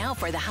 Shop now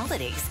for the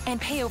holidays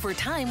and pay over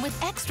time with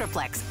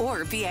ExtraFlex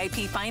or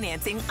VIP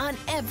financing on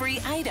every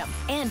item.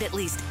 And at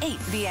least 8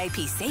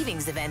 VIP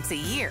savings events a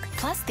year.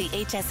 Plus, the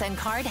HSN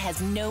card has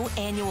no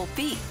annual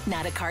fee.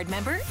 Not a card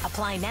member?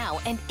 Apply now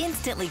and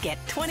instantly get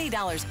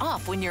 $20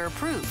 off when you're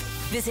approved.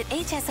 Visit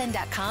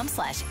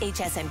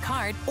hsn.com/HSN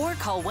card or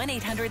call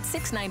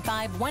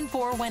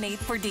 1-800-695-1418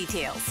 for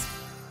details.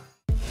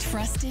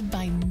 Trusted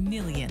by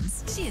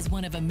millions, she is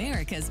one of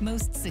America's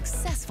most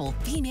successful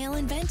female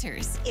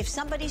inventors. If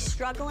somebody's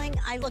struggling,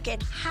 I look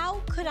at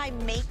how could I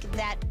make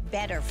that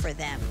better for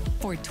them.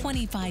 For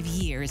 25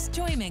 years,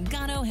 Joy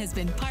Mangano has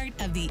been part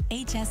of the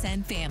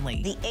HSN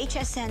family. The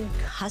HSN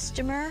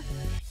customer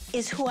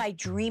is who I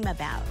dream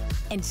about.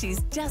 And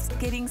she's just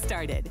getting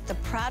started. The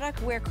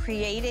product we're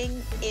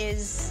creating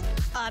is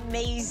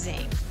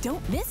amazing.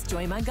 Don't miss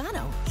Joy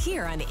Mangano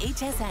here on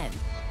HSN.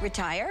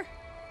 Retire?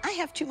 I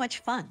have too much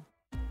fun.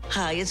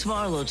 Hi, it's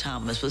Marlo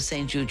Thomas with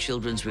St. Jude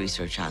Children's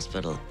Research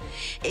Hospital.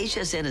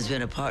 HSN has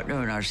been a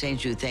partner in our St.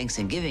 Jude Thanks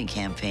and Giving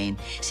campaign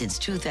since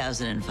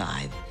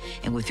 2005.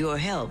 And with your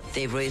help,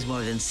 they've raised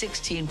more than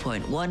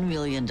 $16.1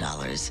 million.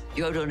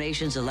 Your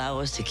donations allow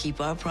us to keep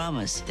our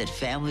promise that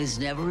families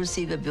never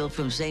receive a bill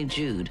from St.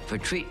 Jude for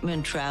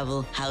treatment,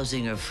 travel,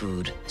 housing, or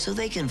food, so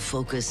they can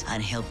focus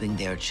on helping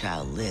their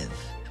child live.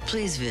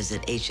 Please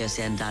visit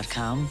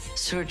hsn.com,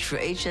 search for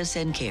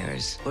HSN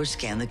Cares, or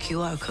scan the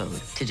QR code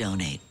to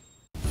donate.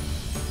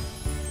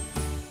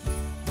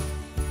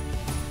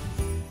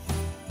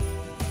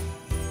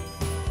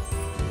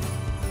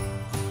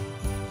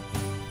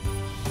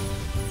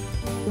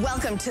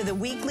 Welcome to the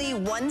weekly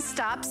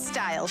one-stop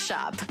style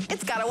shop.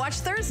 It's Gotta Watch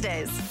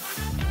Thursdays.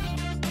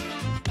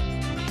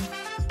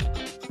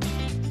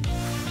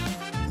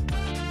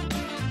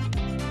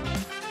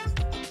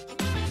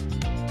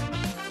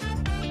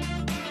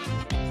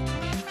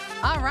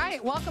 All right,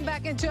 welcome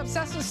back into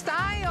Obsessed with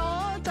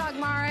Style.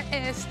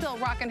 Dagmara is still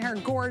rocking her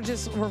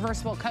gorgeous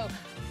reversible coat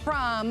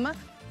from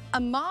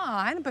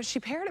Iman, but she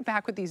paired it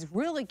back with these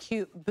really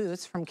cute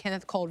boots from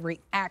Kenneth Cole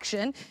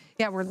Reaction.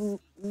 Yeah, we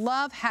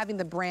love having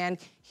the brand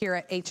here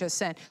at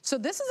HSN. So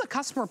this is a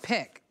customer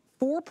pick,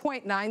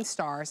 4.9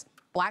 stars,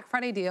 Black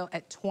Friday deal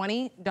at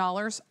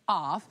 $20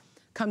 off.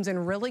 Comes in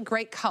really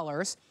great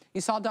colors.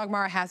 You saw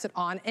Dagmara has it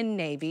on in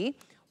navy.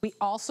 We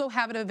also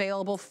have it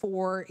available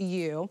for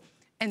you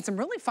and some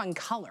really fun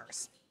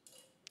colors.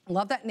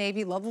 Love that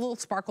navy, love the little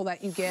sparkle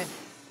that you get.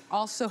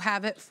 Also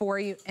have it for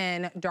you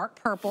in dark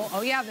purple.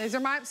 Oh yeah, these are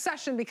my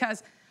obsession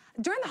because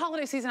during the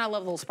holiday season, I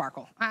love a little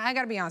sparkle. I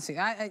gotta be honest with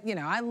you.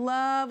 I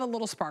love a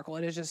little sparkle.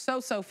 It is just so,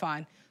 so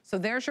fun. So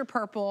there's your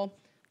purple,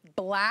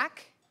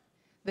 black,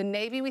 the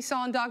navy we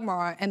saw in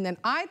Dagmara, and then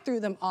I threw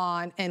them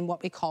on in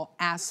what we call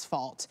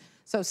asphalt.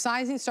 So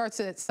sizing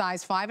starts at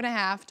size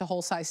 5.5 to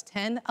whole size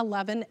 10,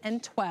 11,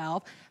 and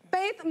 12.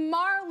 Faith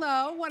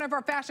Marlowe, one of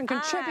our fashion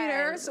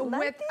contributors,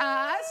 with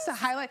us to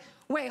highlight.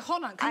 Wait,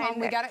 hold on. Come on.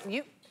 We got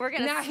it. We're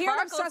going to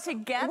sparkle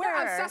together. We're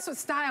obsessed with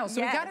style,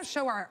 so we got to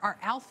show our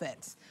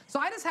outfits. So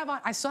I just have on,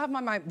 I still have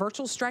on my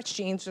virtual stretch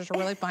jeans, which are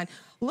really fun.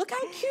 Look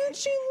how cute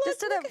she looks.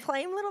 Just in a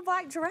plain little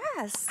black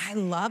dress. I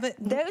love it.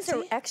 Those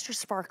are extra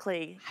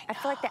sparkly. I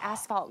feel like the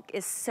asphalt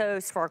is so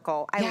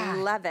sparkle. I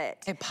love it.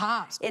 It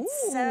pops. It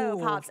so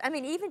pops. I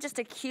mean, even just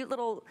a cute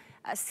little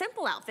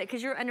simple outfit,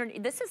 because you're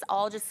underneath. This is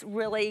all just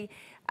really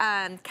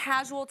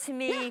casual to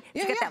me.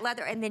 To get that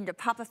leather and then to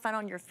pop a fun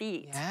on your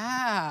feet.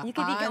 Yeah. You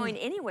could be going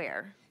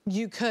anywhere.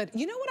 You could.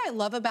 You know what I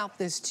love about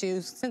this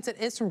too, since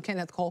it is from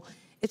Kenneth Cole,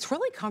 it's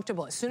really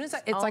comfortable. As soon as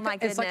it's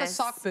like a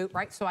sock boot,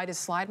 right? So I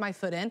just slide my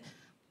foot in.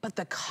 But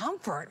the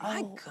comfort,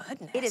 my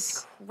goodness. It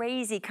is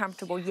crazy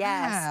comfortable,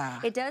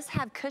 yes. It does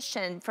have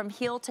cushion from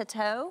heel to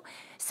toe,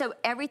 so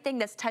everything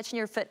that's touching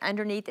your foot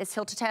underneath is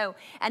heel to toe.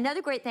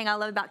 Another great thing I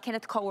love about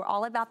Kenneth Cole, we're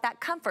all about that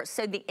comfort.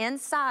 So the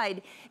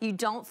inside, you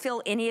don't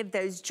feel any of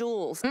those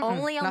jewels,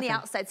 only on the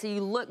outside. So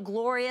you look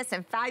glorious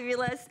and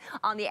fabulous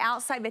on the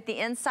outside, but the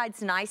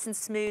inside's nice and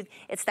smooth.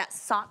 It's that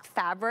sock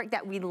fabric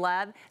that we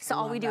love. So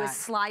all we do is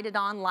slide it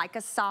on like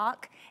a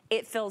sock.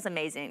 It feels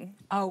amazing.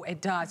 Oh,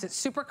 it does. It's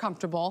super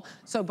comfortable.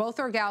 So both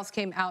our gals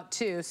came out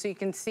too. So you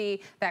can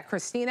see that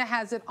Christina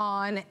has it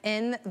on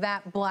in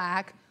that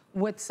black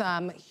with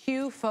some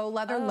Hue faux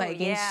leather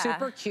leggings.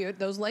 Super cute.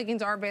 Those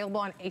leggings are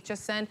available on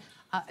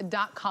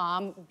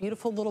hsn.com.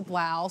 Beautiful little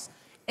blouse.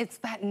 It's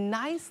that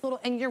nice little,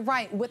 and you're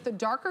right, with the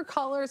darker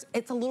colors,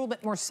 it's a little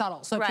bit more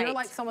subtle. So if you're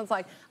like, someone's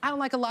like, I don't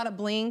like a lot of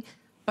bling,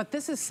 but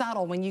this is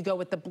subtle when you go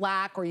with the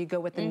black or you go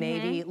with the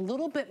navy, a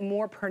little bit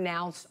more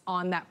pronounced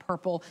on that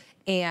purple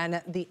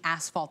and the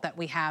asphalt that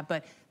we have.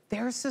 But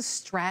there's a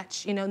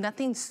stretch, you know,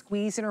 nothing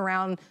squeezing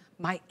around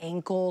my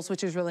ankles,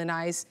 which is really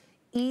nice.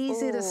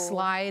 Easy to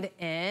slide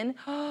in.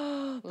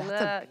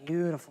 That's a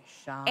beautiful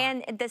shot.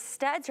 And the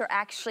studs are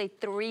actually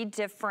 3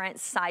 different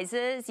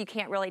sizes. You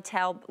can't really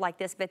tell like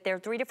this, but they're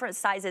 3 different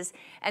sizes,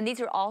 and these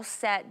are all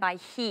set by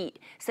heat,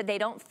 so they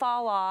don't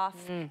fall off,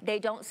 they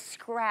don't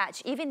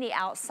scratch. Even the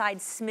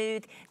outside's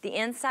smooth. The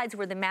inside's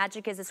where the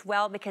magic is as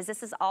well, because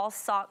this is all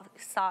sock,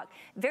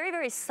 very,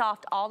 very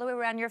soft all the way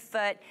around your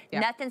foot.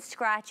 Nothing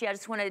scratchy. I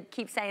just want to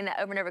keep saying that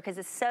over and over because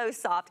it's so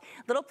soft.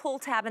 Little pull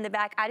tab in the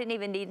back. I didn't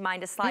even need mine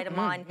to slide them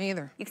on. Me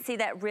either. You can see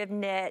that rib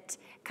knit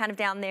kind of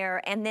down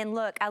there. And then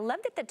look, I love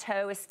that the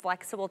toe is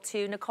flexible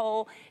too,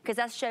 Nicole, because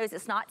that shows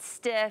it's not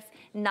stiff,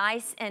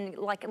 nice, and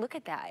like, look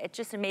at that. It's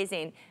just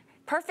amazing.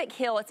 Perfect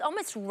heel. It's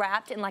almost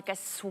wrapped in like a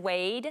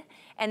suede.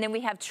 And then we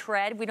have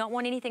tread. We don't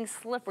want anything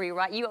slippery,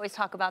 right? You always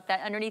talk about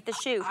that underneath the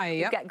shoe.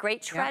 You've got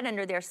great tread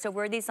under there. So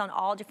wear these on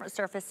all different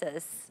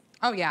surfaces.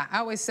 Oh yeah, I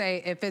always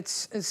say if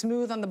it's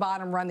smooth on the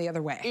bottom, run the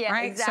other way,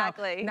 right?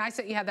 Exactly. So nice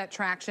that you have that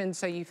traction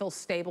so you feel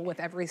stable with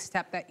every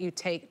step that you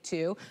take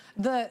too.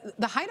 The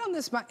height on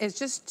this is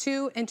just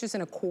 2.25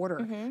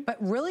 inches, but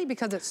really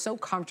because it's so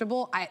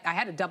comfortable, I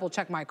had to double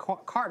check my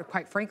card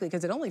quite frankly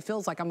because it only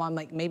feels like I'm on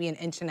like maybe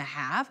 1.5 inches.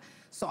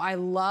 So I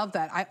love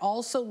that. I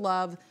also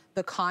love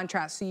the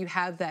contrast. So you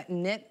have that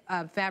knit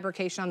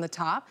fabrication on the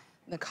top,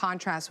 the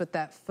contrast with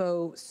that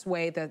faux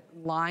suede that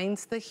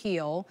lines the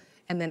heel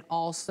and then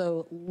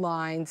also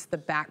lines the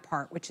back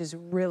part, which is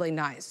really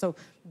nice. So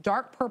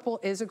dark purple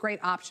is a great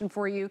option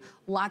for you.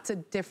 Lots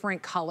of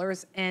different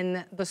colors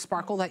in the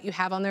sparkle that you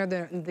have on there,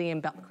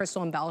 the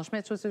crystal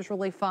embellishments, which is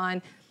really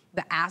fun.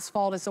 The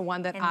asphalt is the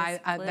one that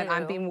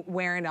I'll be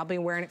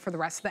wearing it for the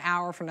rest of the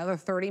hour for another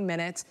 30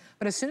 minutes.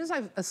 But as soon as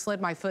I slid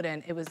my foot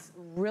in, it was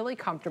really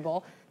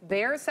comfortable.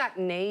 There's that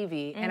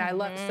navy, and I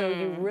love, so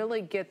you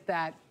really get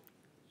that,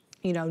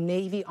 you know,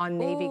 navy on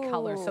navy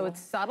color. So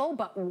it's subtle,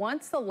 but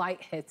once the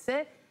light hits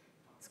it,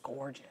 it's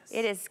gorgeous.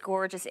 It is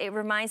gorgeous. It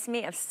reminds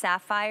me of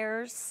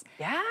sapphires.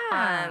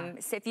 Yeah.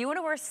 So if you want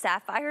to wear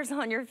sapphires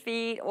on your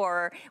feet,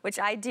 or which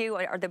I do,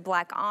 or the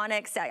black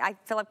onyx, I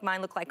feel like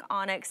mine look like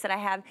onyx that I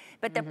have.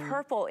 But the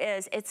purple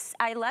is,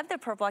 I love the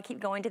purple. I keep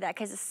going to that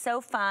because it's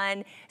so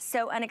fun,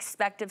 so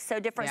unexpected, so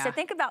different. So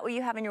think about what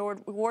you have in your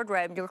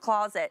wardrobe, your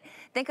closet.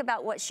 Think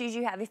about what shoes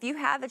you have. If you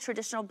have a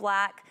traditional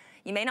black,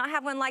 you may not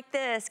have one like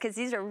this because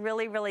these are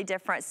really, really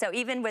different. So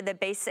even with the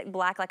basic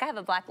black, like I have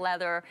a black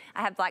leather,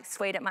 I have black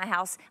suede at my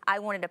house, I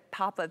wanted a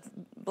pop of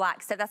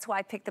black, so that's why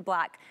I picked the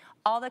black.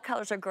 All the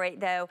colors are great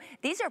though.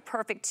 These are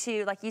perfect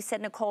too, like you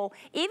said, Nicole.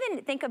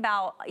 Even think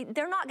about,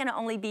 they're not gonna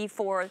only be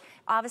for,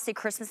 obviously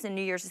Christmas and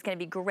New Year's is gonna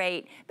be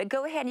great, but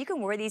go ahead and you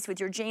can wear these with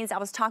your jeans. I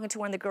was talking to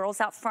one of the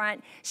girls out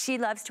front. She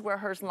loves to wear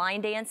hers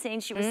line dancing,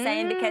 she was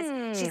saying,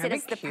 because she said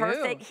it's the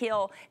perfect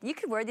heel. You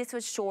could wear these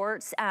with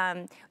shorts,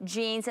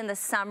 jeans in the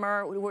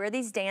summer, wear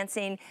these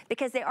dancing,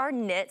 because they are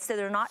knit, so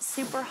they're not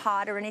super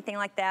hot or anything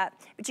like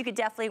that, but you could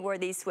definitely wear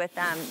these with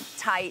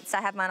tights.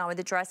 I have mine on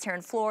with a dress here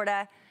in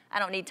Florida. I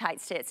don't need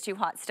tights today, it's too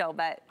hot still,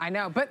 but. I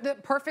know,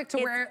 but perfect to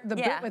wear the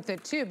bit with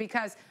it too,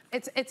 because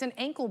It's an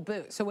ankle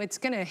boot, so it's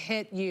gonna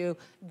hit you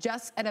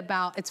just at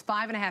about, it's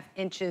 5.5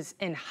 inches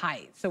in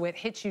height. So it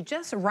hits you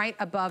just right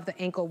above the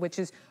ankle, which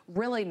is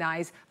really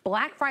nice.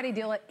 Black Friday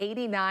deal at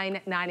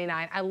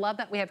 $89.99. I love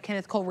that we have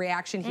Kenneth Cole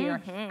reaction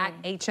here at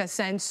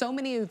HSN. So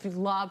many of you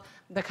love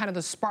the kind of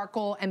the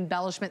sparkle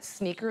embellishment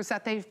sneakers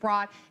that they've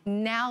brought.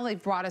 Now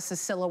they've brought us a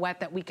silhouette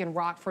that we can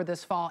rock for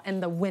this fall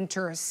and the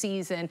winter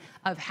season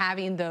of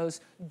having those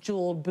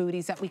jeweled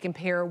booties that we can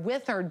pair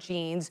with our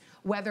jeans,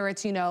 whether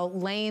it's, you know,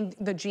 laying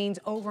the jeans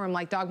over them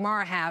like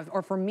Dagmara have,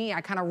 or for me,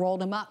 I kind of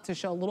rolled them up to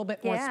show a little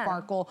bit more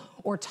sparkle,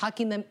 or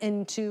tucking them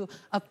into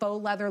a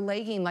faux leather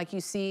legging like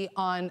you see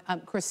on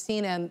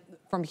Christina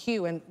from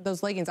Hue, and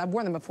those leggings, I've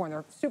worn them before and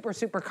they're super,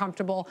 super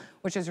comfortable,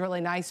 which is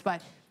really nice.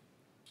 But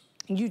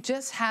you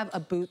just have a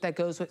boot that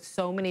goes with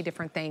so many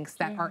different things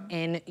that are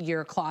in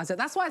your closet.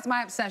 That's why it's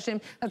my obsession.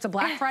 That's a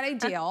Black Friday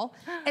deal.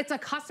 It's a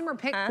customer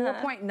pick,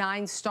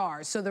 4.9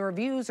 stars. So the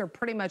reviews are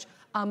pretty much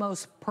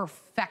almost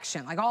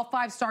perfection. Like all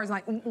 5 stars,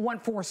 like 1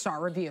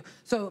 4-star review.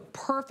 So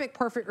perfect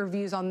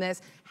reviews on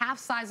this. Half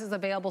sizes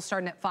available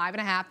starting at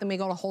 5.5. Then we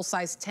go to whole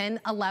size 10,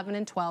 11,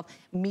 and 12.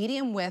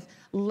 Medium width.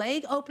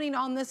 Leg opening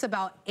on this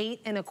about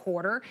 8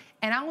 1/4.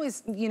 And I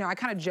always, you know, I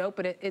kind of joke,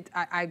 but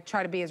I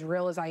try to be as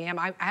real as I am.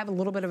 I have a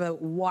little bit of a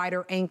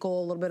wider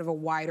ankle, a little bit of a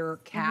wider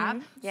calf.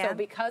 So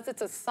because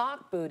it's a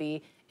sock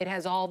booty, it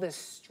has all this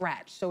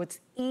stretch. So it's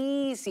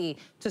easy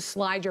to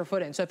slide your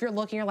foot in. So if you're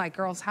looking, you're like,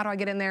 girls, how do I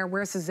get in there?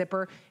 Where's the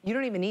zipper? You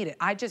don't even need it.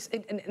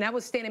 And I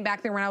was standing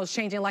back there when I was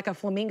changing like a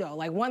flamingo,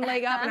 like one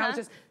leg up, and I was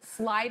just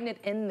sliding it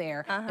in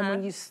there. And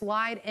when you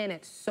slide in,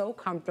 it's so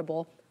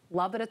comfortable.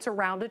 Love that it's a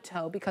rounded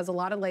toe, because a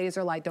lot of ladies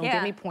are like, don't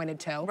give me pointed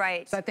toe.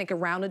 Right. So I think a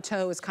rounded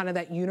toe is kind of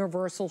that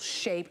universal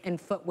shape in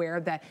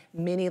footwear that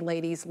many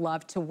ladies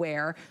love to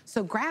wear.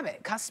 So grab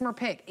it, customer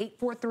pick,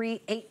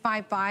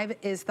 843-855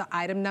 is the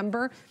item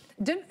number.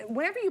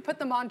 Whenever you put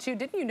them on too,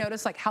 didn't you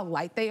notice like how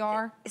light they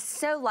are?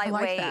 So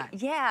lightweight. I like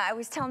that. Yeah, I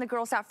was telling the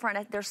girls out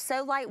front, they're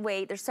so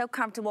lightweight, they're so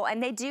comfortable,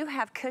 and they do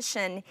have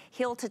cushion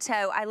heel to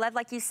toe. I love,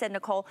 like you said,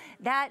 Nicole,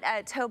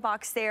 that toe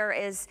box there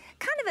is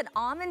kind of an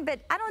almond, but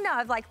I don't know,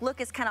 I've like,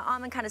 look, it's kind of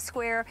almond, kind of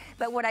square,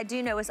 but what I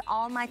do know is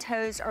all my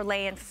toes are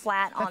laying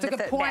flat on the footbed.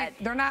 That's a good point.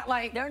 They're not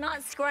like... They're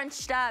not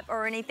scrunched up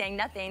or anything,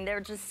 nothing.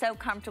 They're just so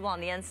comfortable on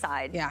the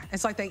inside. Yeah,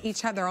 it's like they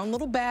each have their own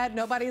little bed.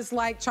 Nobody's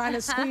like trying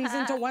to squeeze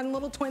into one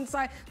little twin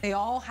side. They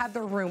all have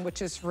their room,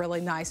 which is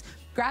really nice.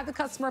 Grab the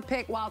customer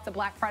pick while it's a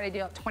Black Friday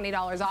deal at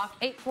 $20 off.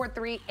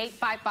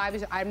 843-855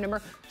 is your item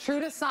number. True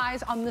to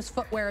size on this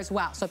footwear as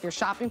well. So if you're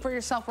shopping for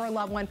yourself or a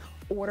loved one,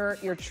 order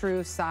your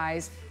true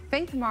size.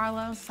 Thank you,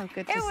 Marlo. So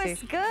good to see you. It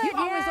was good. You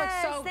always look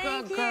so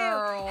good,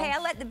 girl. Hey, I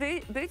let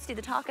the boots do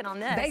the talking on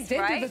this. They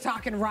did do the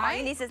talking, right? All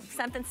you need is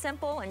something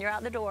simple, and you're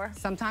out the door.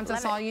 Sometimes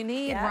that's all you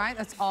need, right?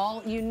 That's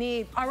all you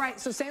need. All right,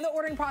 so stay in the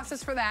ordering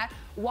process for that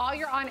while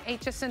you're on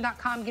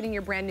hsn.com getting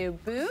your brand new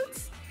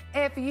boots.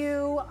 If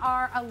you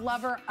are a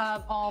lover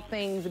of all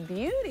things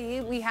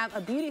beauty, we have a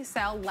beauty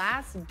sale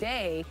last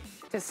day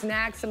to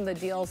snag some of the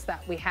deals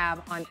that we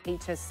have on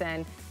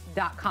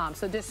hsn.com.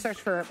 So just search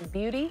for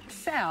beauty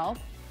sale,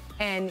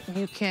 and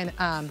you can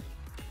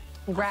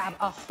grab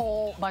a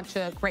whole bunch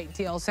of great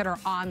deals that are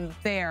on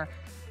there.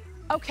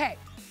 Okay,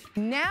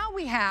 now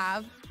we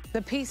have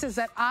the pieces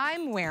that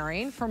I'm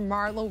wearing from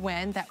Marla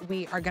Wynn that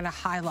we are gonna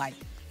highlight.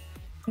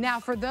 Now,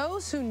 for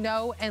those who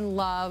know and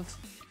love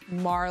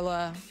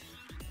Marla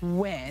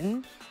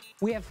Wynn,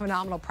 we have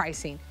phenomenal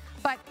pricing.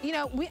 But, you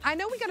know, I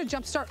know we got to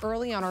jumpstart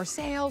early on our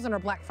sales and our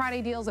Black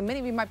Friday deals, and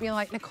many of you might be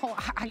like, Nicole,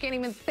 I can't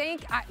even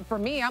think. For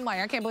me, I'm like,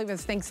 I can't believe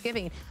it's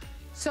Thanksgiving.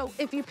 So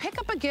if you pick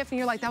up a gift and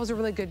you're like, that was a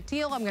really good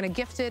deal, I'm going to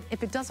gift it.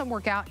 If it doesn't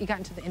work out, you got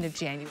into the end of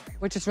January,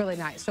 which is really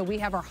nice. So we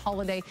have our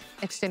holiday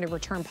extended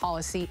return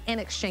policy in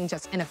exchange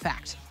that's in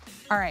effect.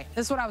 All right,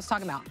 this is what I was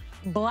talking about.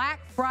 Black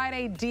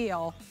Friday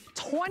deal,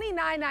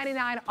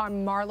 $29.99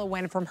 on Marla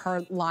Wynn from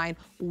her line,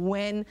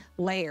 Wynn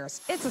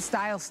Layers. It's a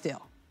style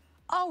steal.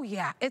 Oh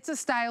yeah, it's a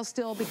style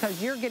steal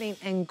because you're getting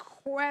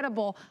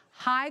incredible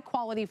high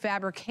quality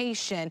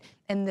fabrication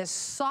in this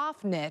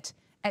soft knit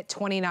at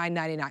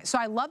 $29.99. So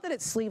I love that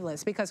it's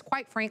sleeveless because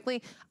quite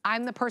frankly,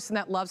 I'm the person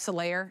that loves to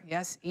layer.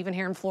 Yes, even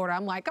here in Florida,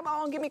 I'm like, come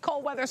on, give me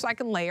cold weather so I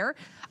can layer.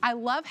 I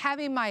love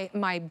having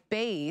my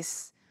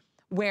base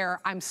where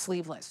I'm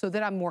sleeveless so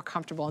that I'm more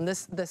comfortable. And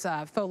this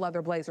faux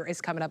leather blazer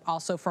is coming up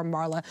also from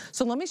Marla.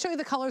 So let me show you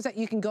the colors that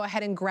you can go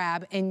ahead and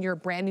grab in your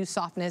brand new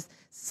softness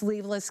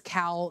sleeveless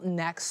cowl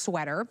neck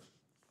sweater.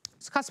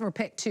 It's customer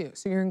pick too.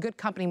 So you're in good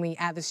company when you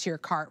add this to your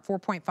cart,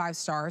 4.5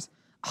 stars.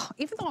 Oh,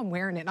 even though I'm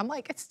wearing it, I'm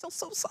like, it's still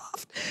so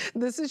soft.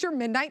 This is your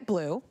midnight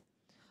blue.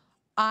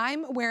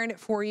 I'm wearing it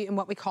for you in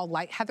what we call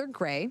light heather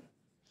gray.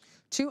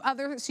 2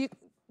 others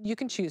you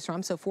can choose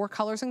from, so 4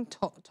 colors in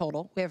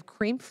total. We have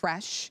cream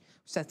fresh,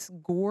 that's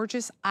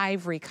gorgeous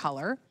ivory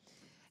color.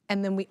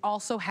 And then we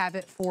also have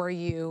it for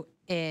you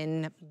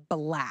in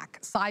black.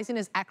 Sizing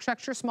is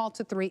extra small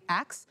to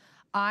 3X.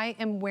 I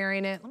am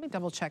wearing it. Let me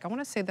double check. I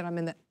want to say that I'm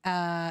in the,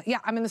 yeah,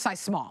 I'm in the size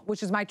small,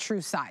 which is my true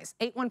size.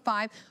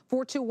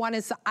 815-421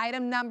 is the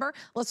item number.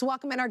 Let's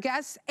welcome in our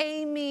guest,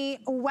 Amy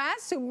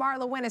West, who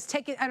Marla Wynn is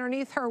taking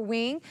underneath her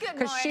wing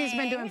because she's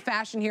been doing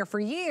fashion here for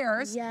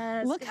years.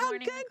 Yes. Look how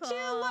good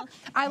you look.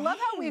 I love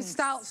how we've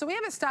styled. So we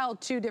have it styled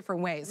 2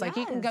 different ways. Like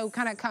you can go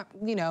kind of,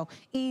 you know,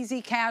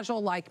 easy,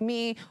 casual like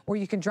me, or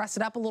you can dress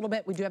it up a little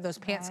bit. We do have those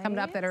pants coming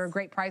up that are a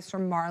great price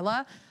from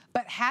Marla.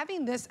 But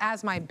having this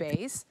as my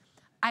base,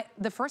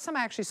 the first time I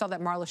actually saw that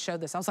Marla showed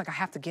this, I was like, I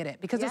have to get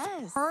it because it's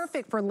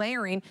perfect for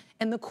layering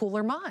in the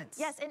cooler months.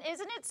 Yes, and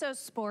isn't it so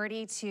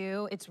sporty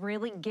too? It's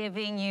really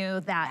giving you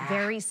that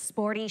very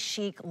sporty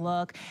chic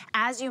look.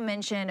 As you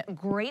mentioned,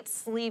 great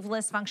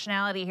sleeveless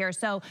functionality here.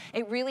 So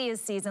it really is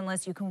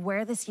seasonless. You can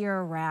wear this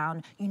year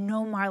round. You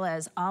know Marla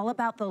is all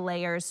about the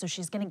layers, so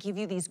she's gonna give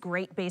you these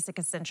great basic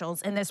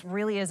essentials, and this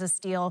really is a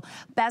steal.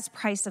 Best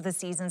price of the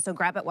season, so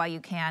grab it while you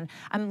can.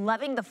 I'm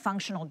loving the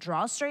functional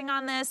drawstring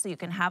on this, so you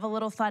can have a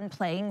little fun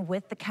playing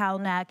with the cowl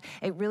neck.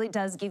 It really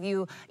does give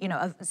you, you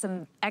know,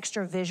 some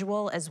extra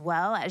visual as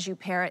well as you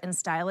pair it and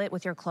style it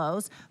with your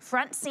clothes.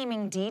 Front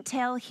seaming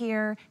detail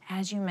here,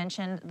 as you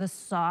mentioned, the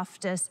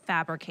softest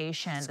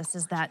fabrication. This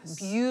is that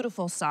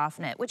beautiful soft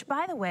knit, which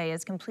by the way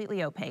is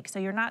completely opaque. So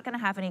you're not gonna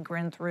have any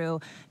grin through,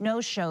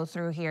 no show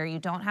through here. You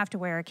don't have to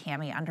wear a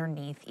cami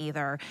underneath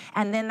either.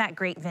 And then that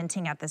great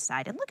venting at the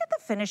side. And look at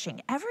the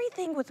finishing.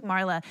 Everything with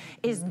Marla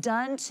is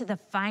done to the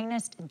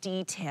finest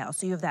detail.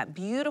 So you have that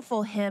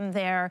beautiful hem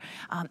there.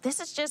 This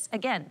is just,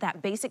 again,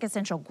 that basic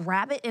essential.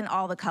 Grab it in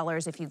all the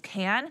colors if you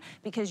can,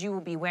 because you will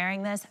be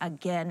wearing this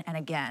again and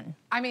again.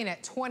 I mean,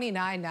 at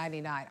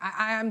 $29.99,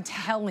 I'm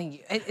telling you,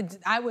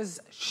 I was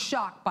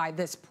shocked by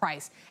this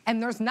price. And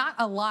there's not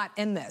a lot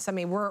in this. I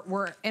mean,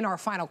 we're in our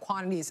final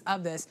quantities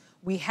of this.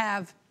 We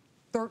have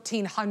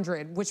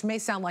 1,300, which may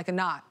sound like a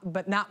lot,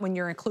 but not when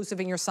you're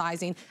inclusive in your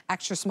sizing,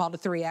 extra small to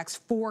 3X,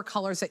 4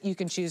 colors that you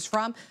can choose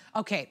from.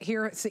 Okay,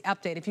 here's the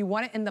update. If you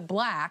want it in the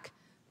black,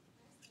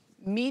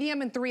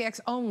 medium and 3X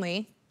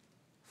only,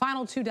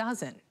 final 2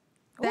 dozen.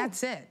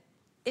 That's it.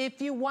 If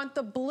you want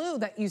the blue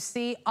that you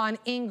see on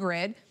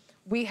Ingrid,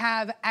 we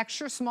have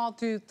extra small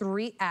through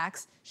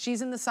 3X.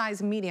 She's in the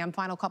size medium,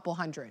 final couple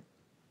hundred.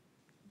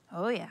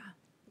 Oh yeah.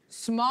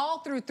 Small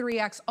through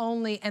 3X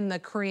only in the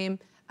cream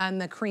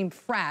and the cream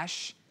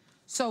fresh.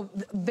 So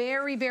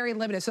very, very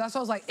limited. So that's what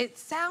I was like, it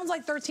sounds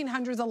like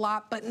 1,300 is a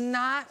lot, but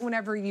not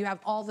whenever you have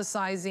all the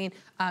sizing,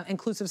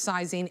 inclusive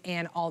sizing,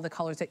 and all the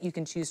colors that you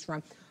can choose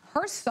from.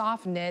 Her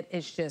soft knit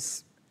is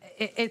just,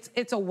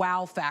 it's a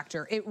wow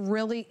factor. It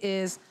really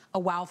is a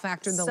wow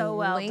factor. The so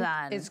well length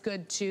done. is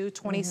good too,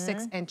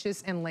 26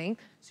 inches in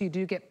length. So you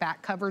do get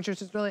back coverage,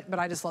 which is really, but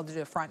I just love to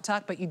do a front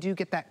tuck, but you do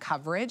get that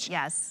coverage.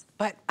 Yes.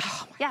 But,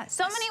 oh my goodness.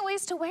 So many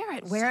ways to wear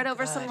it. Wear it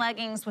over some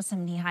leggings with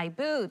some knee-high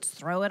boots.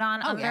 Throw it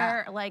on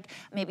under, like,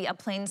 maybe a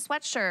plain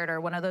sweatshirt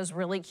or one of those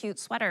really cute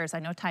sweaters. I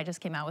know Ty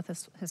just came out with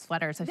his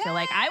sweaters. I feel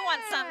like I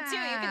want some too.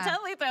 You can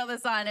totally throw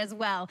this on as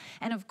well.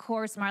 And of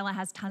course, Marla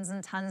has tons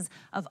and tons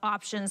of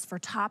options for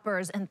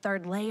toppers and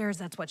third layers.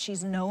 That's what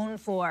she's known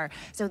for.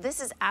 So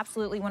this is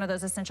absolutely one of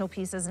those essential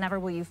pieces. Never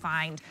will you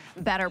find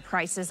better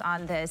prices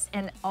on this.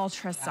 And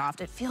ultra soft.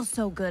 It feels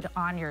so good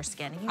on your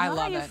skin. You know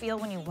how you feel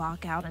when you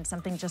walk out and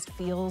something just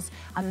feels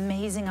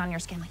amazing on your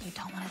skin, like you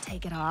don't want to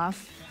take it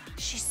off?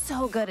 She's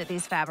so good at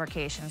these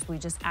fabrications. We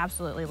just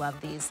absolutely love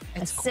these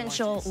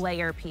essential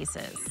layer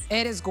pieces.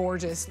 It is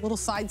gorgeous. Little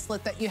side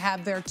slit that you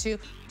have there too.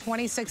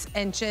 26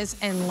 inches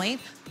in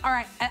length. All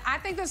right, and I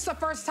think this is the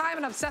first time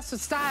in Obsessed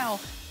with Style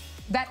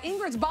that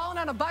Ingrid's balling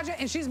on a budget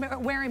and she's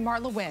wearing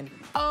Marla Wynn.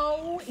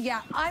 Oh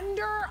yeah,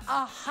 under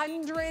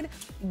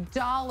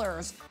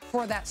 $100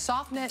 for that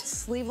soft knit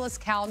sleeveless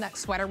cowl neck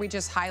sweater we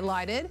just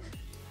highlighted.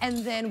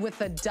 And then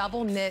with a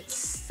double knit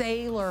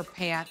sailor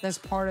pant that's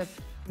part of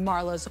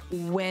Marla's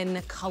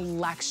Wynn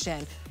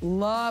collection.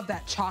 Love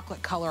that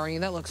chocolate color on you.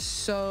 That looks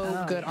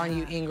so good on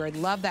you, Ingrid.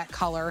 Love that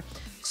color.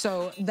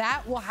 So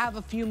that will have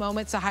a few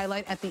moments to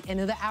highlight at the end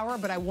of the hour,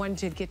 but I wanted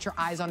to get your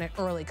eyes on it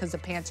early because the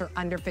pants are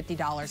under $50.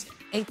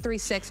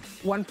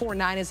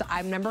 836-149 is the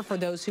item number for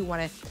those who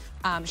want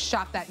to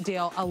shop that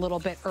deal a little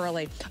bit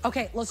early.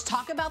 Okay, let's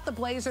talk about the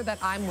blazer that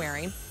I'm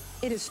wearing.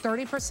 It is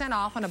 30%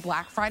 off on a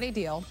Black Friday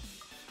deal.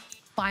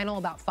 Final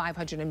about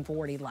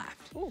 540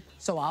 left. Ooh.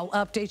 So I'll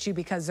update you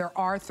because there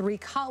are 3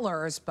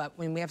 colors, but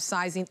when we have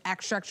sizing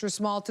extra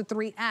small to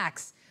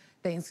 3X,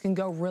 things can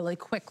go really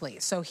quickly.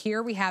 So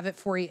here we have it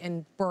for you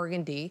in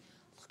burgundy.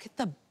 Look at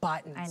the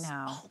buttons. I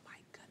know. Oh my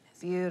goodness.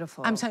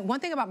 Beautiful. I'm telling you,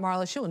 one thing about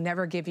Marla, she will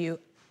never give you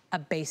a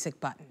basic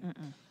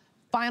button.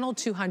 Final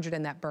 200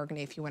 in that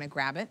burgundy if you want to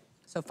grab it.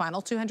 So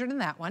final 200 in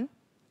that one.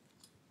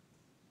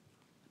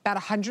 About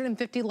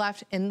 150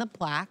 left in the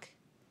black.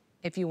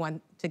 If you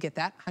want to get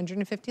that,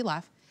 150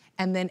 left.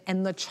 And then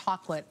in the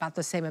chocolate, about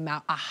the same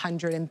amount,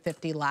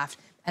 150 left.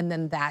 And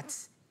then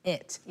that's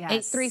it.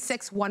 Yes.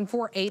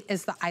 836-148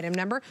 is the item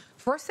number.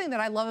 First thing that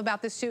I love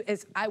about this too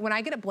is when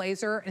I get a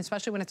blazer, and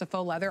especially when it's a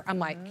faux leather, I'm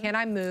like, can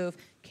I move?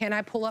 Can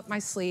I pull up my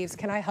sleeves?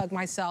 Can I hug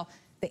myself?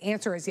 The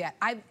answer is yes.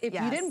 If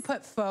you didn't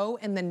put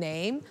faux in the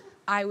name,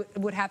 I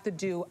would have to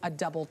do a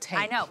double take.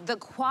 I know, the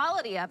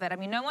quality of it, I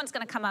mean, no one's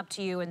gonna come up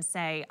to you and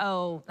say,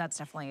 oh, that's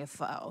definitely a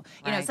faux.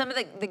 You know, some of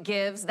the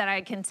gives that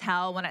I can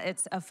tell when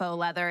it's a faux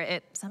leather,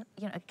 it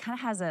kind of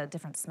has a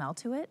different smell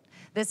to it.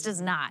 This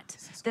does not.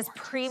 This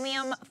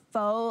premium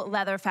faux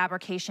leather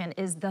fabrication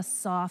is the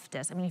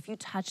softest. I mean, if you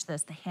touch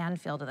this, the hand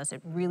feel to this,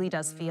 it really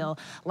does feel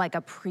like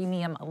a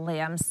premium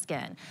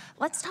lambskin.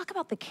 Let's talk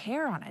about the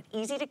care on it.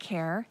 Easy to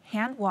care,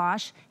 hand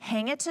wash,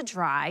 hang it to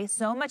dry,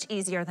 so much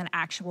easier than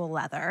actual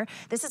leather.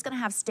 This is gonna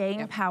have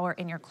staying power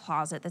in your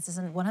closet. This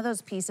isn't one of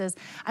those pieces.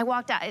 I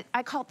walked out,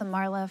 I call it the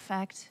Marla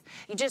effect.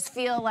 You just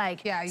feel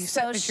like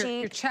so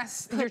chic, your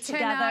chest, put your chin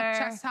together. up,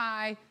 chest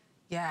high.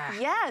 Yeah.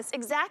 Yes,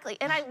 exactly.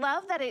 And I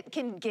love that it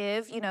can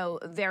give, you know,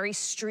 very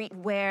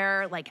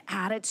streetwear, like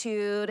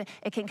attitude.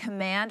 It can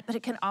command, but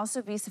it can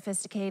also be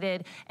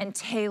sophisticated and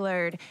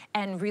tailored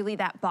and really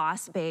that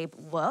boss babe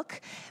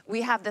look.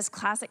 We have this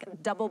classic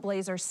double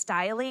blazer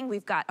styling.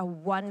 We've got a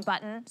one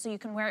button, so you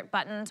can wear it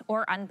buttoned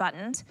or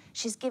unbuttoned.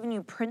 She's given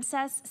you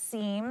princess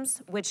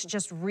seams, which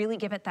just really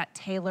give it that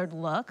tailored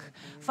look.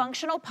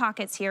 Functional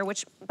pockets here,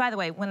 which, by the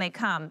way, when they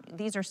come,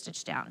 these are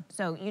stitched down.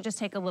 So you just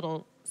take a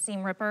little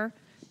seam ripper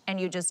and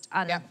you just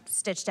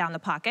stitch down the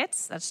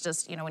pockets. That's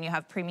just, you know, when you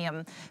have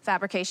premium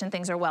fabrication,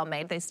 things are well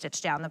made. They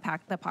stitch down the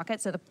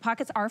pockets. So the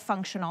pockets are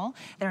functional.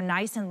 They're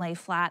nice and lay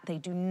flat. They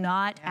do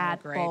not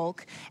add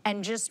bulk.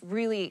 And just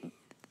really,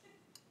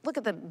 look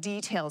at the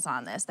details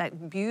on this,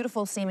 that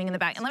beautiful seaming in the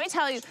back. And let me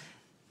tell you,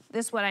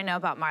 this is what I know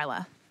about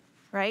Marla,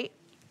 right?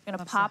 You're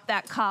gonna pop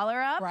that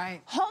collar up.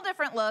 Right. Whole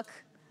different look.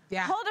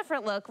 Yeah. Whole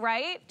different look,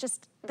 right?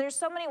 Just, there's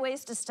so many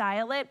ways to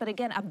style it, but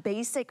again, a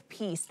basic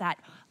piece, that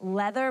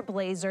leather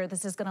blazer,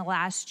 this is gonna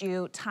last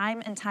you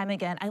time and time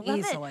again. I love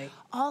it.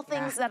 All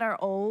things that are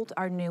old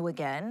are new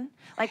again.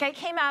 Like I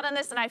came out on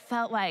this and I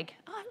felt like,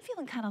 oh, I'm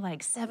feeling kind of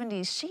like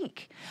 70s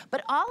chic.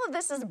 But all of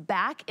this is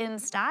back in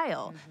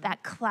style.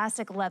 That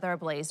classic leather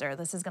blazer.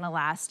 This is gonna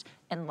last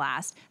and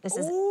last. This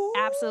is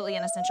absolutely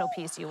an essential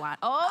piece you want.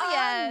 Oh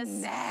yes,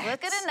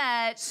 look at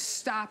Annette.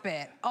 Stop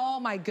it, oh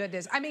my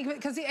goodness. I mean,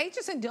 because the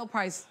HSN deal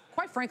price,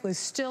 quite frankly, is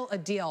still a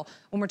deal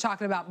when we're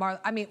talking about Marla.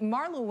 I mean,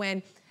 Marla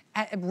Wynn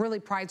really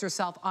prides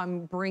herself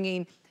on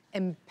bringing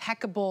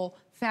impeccable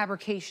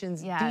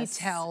fabrications,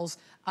 details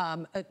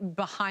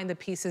behind the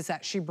pieces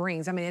that she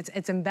brings. I mean,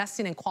 it's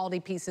investing in quality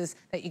pieces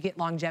that you get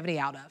longevity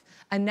out of.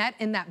 Annette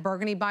in that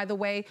burgundy, by the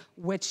way,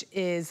 which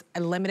is a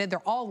limited, they're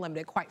all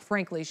limited, quite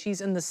frankly.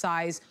 She's in the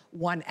size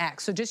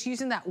 1X. So just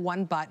using that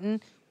one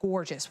button,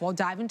 gorgeous. We'll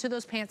dive into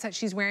those pants that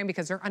she's wearing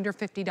because they're under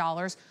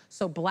 $50.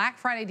 So Black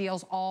Friday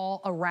deals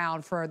all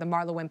around for the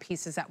Marla Wynn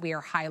pieces that we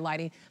are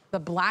highlighting. The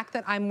black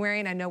that I'm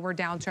wearing, I know we're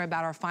down to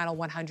about our final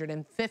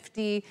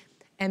 150.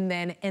 And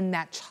then in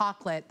that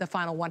chocolate, the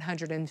final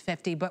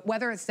 150. But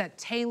whether it's that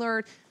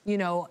tailored, you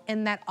know,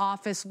 in that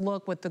office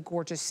look with the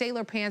gorgeous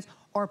sailor pants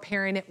or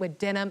pairing it with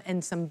denim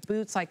and some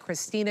boots like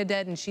Christina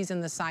did, and she's in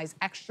the size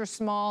extra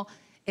small,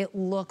 it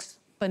looks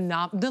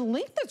phenomenal. The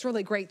length is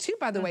really great too,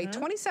 by the way,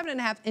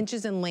 27.5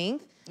 inches in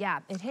length.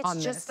 Yeah, it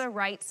hits just the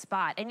right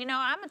spot. And you know,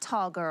 I'm a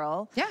tall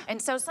girl. Yeah. And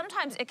so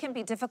sometimes it can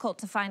be difficult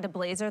to find a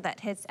blazer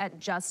that hits at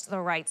just the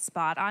right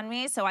spot on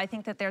me. So I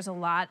think that there's a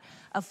lot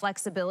of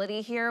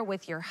flexibility here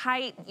with your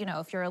height. You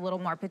know, if you're a little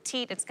more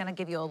petite, it's gonna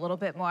give you a little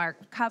bit more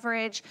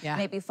coverage,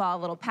 maybe fall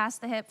a little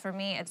past the hip. For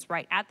me, it's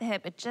right at the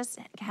hip. It just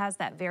has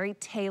that very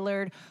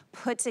tailored,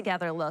 put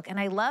together look. And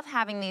I love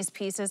having these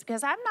pieces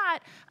because I'm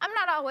not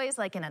always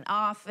like in an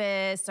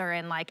office or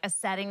in like a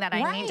setting that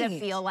I need to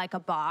feel like a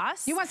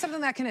boss. You want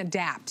something that can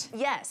adapt.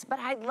 Yes, but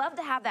I'd love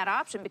to have that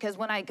option because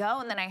when I go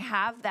and then I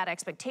have that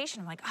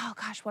expectation, I'm like, oh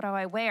gosh, what do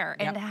I wear?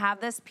 And to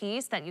have this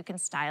piece that you can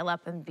style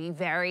up and be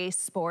very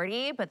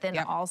sporty, but then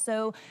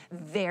also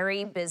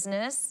very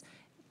business,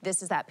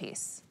 this is that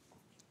piece.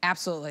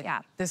 Absolutely. Yeah.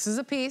 This is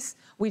a piece.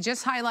 We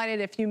just highlighted,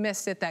 if you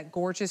missed it, that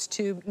gorgeous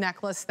tube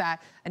necklace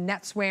that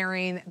Annette's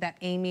wearing, that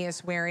Amy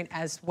is wearing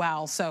as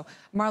well. So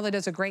Marla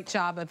does a great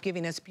job of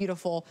giving us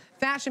beautiful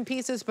fashion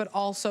pieces, but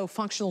also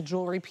functional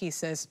jewelry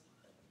pieces.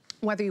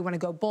 Whether you want to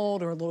go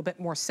bold or a little bit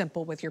more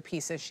simple with your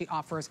pieces, she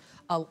offers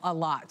a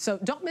lot. So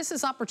don't miss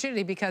this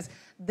opportunity because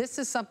this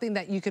is something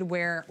that you could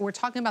wear. We're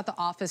talking about the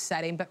office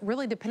setting, but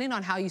really depending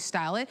on how you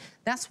style it,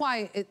 that's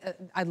why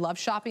I love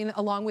shopping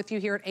along with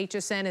you here at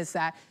HSN is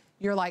that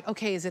you're like,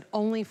 okay, is it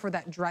only for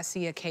that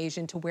dressy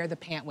occasion to wear the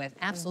pant with?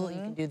 Absolutely,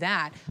 you can do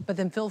that. But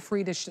then feel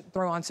free to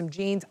throw on some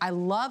jeans. I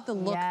love the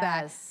look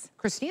that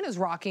Christina's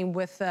rocking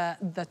with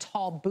the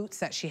tall boots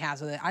that she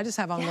has with it. I just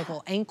have on a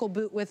little ankle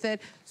boot with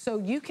it. So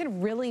you can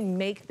really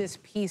make this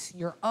piece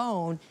your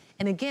own.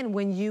 And again,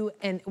 when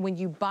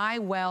you buy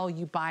well,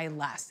 you buy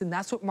less. And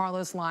that's what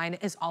Marla's line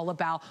is all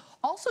about.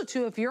 Also,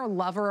 too, if you're a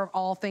lover of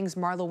all things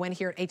Marla Wynn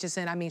here at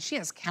HSN, I mean, she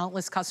has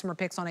countless customer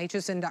picks on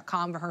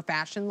hsn.com for her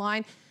fashion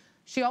line.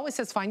 She always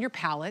says, find your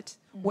palette.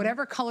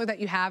 Whatever color that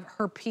you have,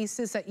 her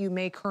pieces that you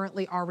may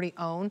currently already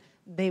own,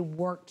 they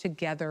work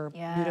together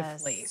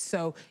beautifully.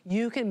 So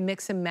you can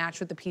mix and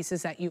match with the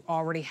pieces that you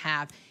already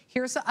have.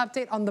 Here's the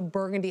update on the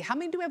burgundy. How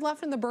many do we have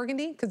left in the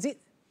burgundy? Because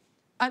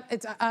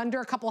it's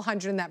under a couple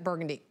hundred in that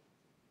burgundy.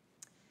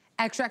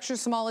 Extra, extra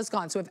small is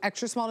gone. So we have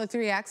extra small to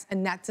 3X,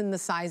 and that's in the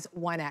size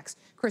 1X.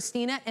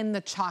 Christina in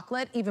the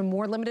chocolate, even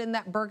more limited in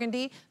that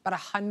burgundy, about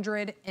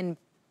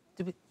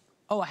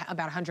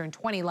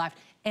 120 left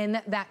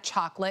in that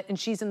chocolate, and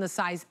she's in the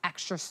size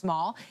extra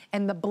small.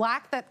 And the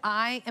black that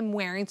I am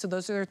wearing, so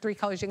those are the 3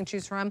 colors you can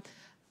choose from,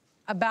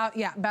 about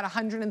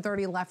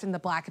 130 left in the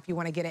black if you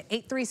want to get it.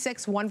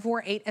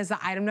 836-148 is the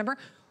item number.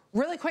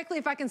 Really quickly,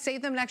 if I can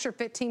save them an extra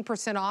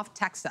 15% off,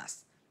 text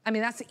us. I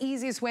mean, that's the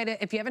easiest way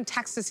to, if you haven't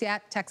texted us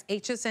yet, text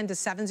HSN to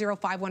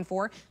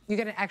 70514. You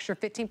get an extra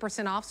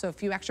 15% off, so a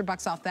few extra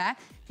bucks off that.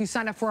 If you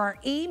sign up for our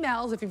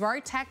emails, if you've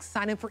already texted,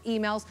 sign up for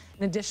emails,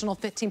 an additional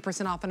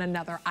 15% off on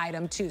another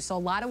item too. So a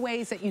lot of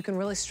ways that you can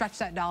really stretch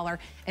that dollar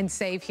and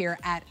save here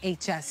at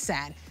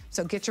HSN.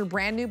 So get your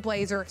brand new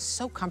blazer,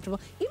 so comfortable.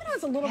 Even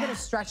has a little bit of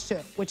stretch to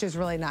it, which is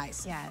really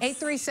nice. Yes.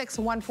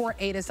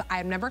 836-148 is the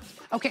item number.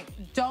 Okay,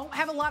 don't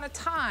have a lot of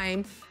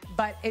time,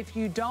 but if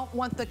you don't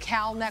want the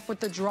cowl neck with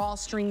the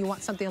drawstring, you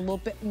want something a little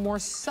bit more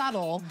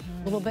subtle,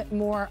 a little bit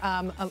more,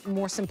 a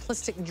more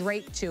simplistic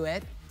drape to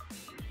it,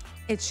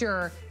 it's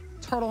your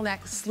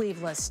turtleneck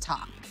sleeveless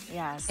top.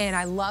 Yes. And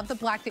I love the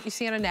black that you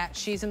see on Annette.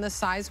 She's in the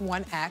size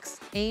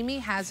 1X. Amy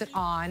has it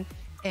on.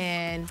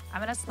 And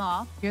I'm in a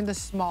small. You're in the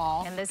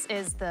small. And this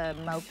is the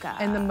mocha.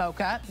 And the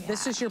mocha. Yeah.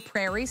 This is your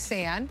prairie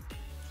sand.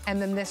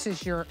 And then this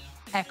is your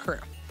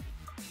ecru.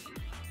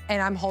 And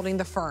I'm holding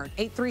the fern.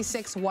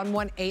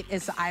 836-118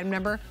 is the item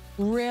number.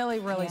 Really,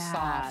 really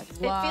soft. It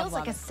feels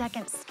like a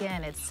second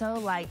skin. It's so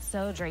light,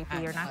 so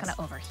drapey. You're not gonna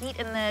overheat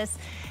in this.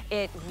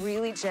 It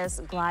really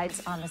just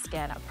glides on the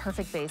skin, a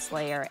perfect base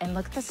layer. And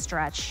look at the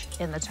stretch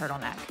in the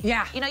turtleneck.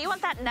 Yeah. You know, you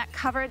want that neck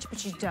coverage,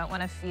 but you don't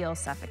wanna feel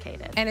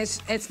suffocated. And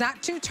it's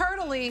not too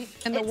turtly,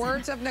 in the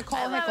words of Nicole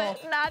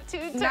Hickl. Not too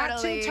turtly.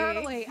 Not too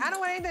turtly. I don't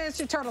want anything that's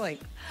too turtly.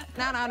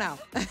 No, no, no.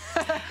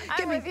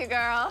 I'm with you,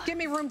 girl. Give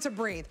me room to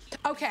breathe.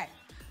 Okay,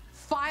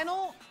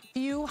 final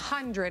few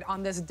hundred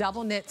on this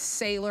double knit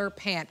sailor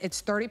pant.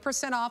 It's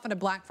 30% off at a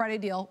Black Friday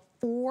deal,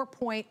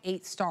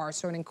 4.8 stars.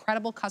 So an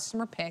incredible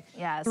customer pick.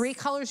 Yes. 3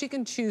 colors you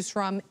can choose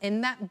from in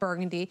that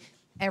burgundy.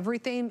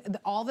 Everything,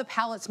 all the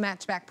palettes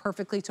match back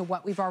perfectly to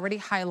what we've already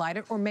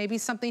highlighted, or maybe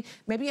something,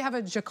 maybe you have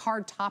a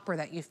jacquard topper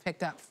that you've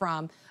picked up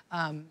from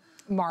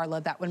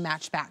Marla that would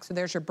match back. So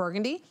there's your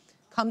burgundy,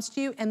 comes to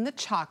you in the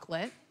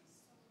chocolate,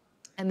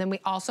 and then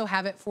we also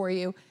have it for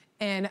you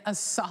in a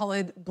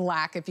solid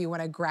black if you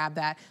want to grab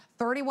that.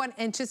 31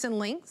 inches in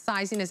length,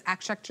 sizing is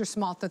extra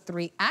small to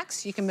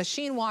 3X. You can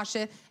machine wash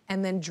it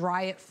and then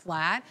dry it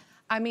flat.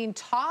 I mean,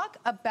 talk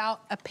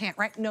about a pant,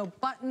 right? No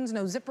buttons,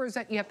 no zippers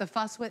that you have to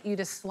fuss with. You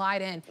just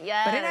slide in.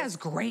 Yes. But it has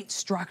great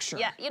structure.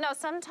 Yeah, you know,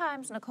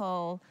 sometimes,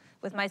 Nicole,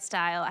 with my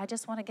style, I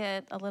just want to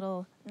get a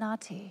little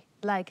naughty.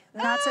 Like,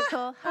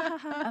 nautical.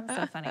 I'm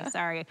so funny,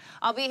 sorry.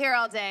 I'll be here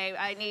all day.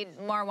 I need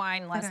more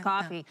wine, less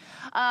coffee.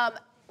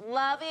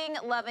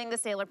 Loving the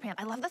sailor pant.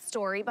 I love the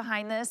story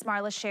behind this.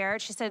 Marla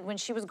shared, she said when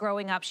she was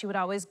growing up, she would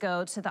always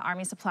go to the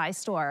Army Supply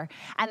store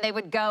and they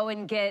would go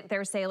and get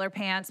their sailor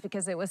pants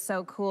because it was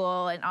so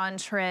cool and on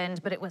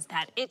trend, but it was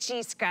that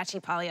itchy, scratchy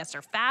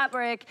polyester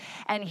fabric.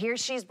 And here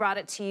she's brought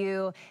it to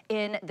you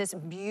in this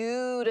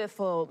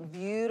beautiful,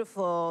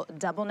 beautiful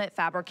double knit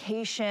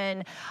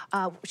fabrication.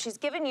 She's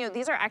given you,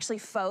 these are actually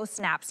faux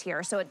snaps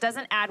here, so it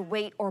doesn't add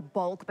weight or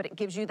bulk, but it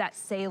gives you that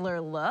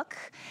sailor look.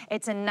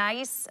 It's a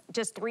nice,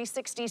 just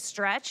 360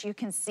 stretch. You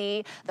can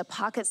see the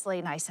pockets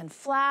lay nice and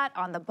flat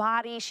on the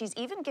body. She's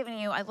even given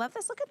you, I love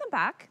this, look at the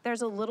back.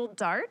 There's a little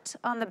dart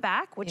on the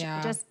back, which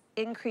just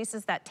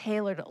increases that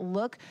tailored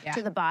look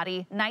to the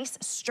body. Nice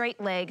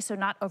straight leg, so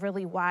not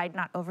overly wide,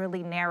 not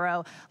overly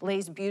narrow,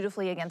 lays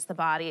beautifully against the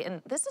body.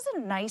 And this is a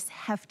nice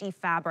hefty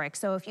fabric.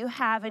 So if you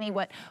have any,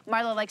 what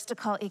Marla likes to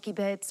call icky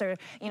bits, or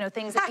you know,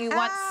 things that you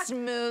want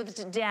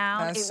smoothed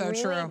down, That's it so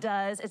really true.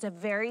 does. It's a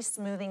very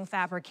smoothing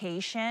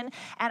fabrication.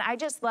 And I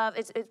just love,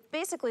 it's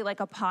basically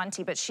like a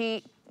ponte, but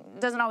she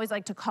doesn't always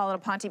like to call it a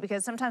ponte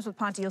because sometimes with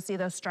ponte you'll see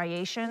those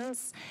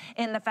striations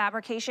in the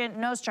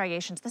fabrication. No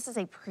striations. This is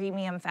a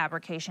premium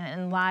fabrication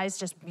and lies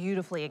just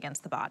beautifully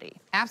against the body.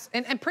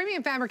 And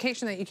premium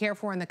fabrication that you care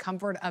for in the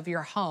comfort of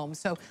your home.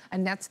 So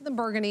Annette's in the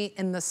burgundy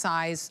in the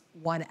size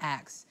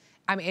 1X.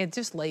 I mean, it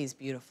just lays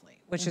beautifully,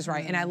 which is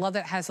right. And I love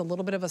that it has a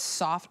little bit of a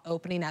soft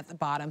opening at the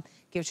bottom.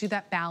 Gives you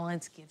that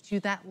balance, gives you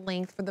that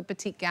length for the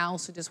petite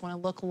gals who just want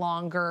to look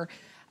longer.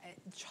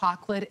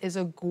 Chocolate is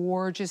a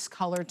gorgeous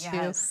color too.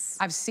 Yes.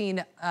 I've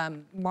seen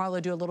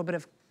Marla do a little bit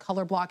of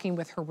color blocking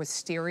with her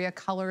wisteria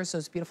colors,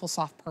 those beautiful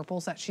soft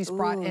purples that she's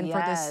brought in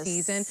for this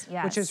season,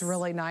 which is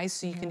really nice.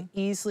 So you can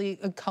easily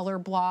color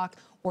block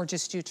or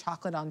just do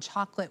chocolate on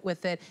chocolate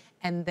with it.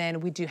 And then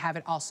we do have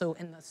it also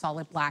in the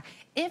solid black.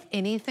 If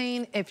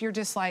anything, if you're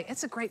just like,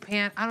 it's a great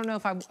pant, I don't know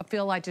if I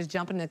feel like just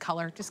jumping into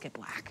color, just get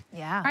black.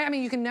 Yeah. Right? I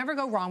mean, you can never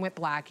go wrong with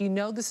black. You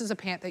know this is a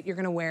pant that you're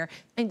gonna wear.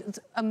 And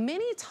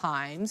many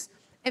times,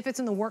 if it's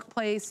in the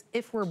workplace,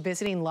 if we're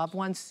visiting loved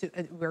ones,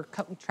 we're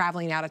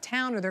traveling out of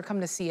town or they're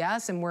coming to see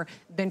us and we're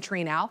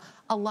venturing out,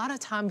 a lot of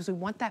times we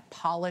want that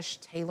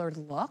polished, tailored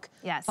look.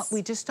 Yes. But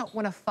we just don't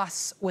want to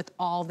fuss with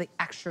all the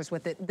extras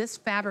with it. This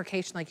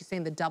fabrication, like you say,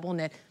 in the double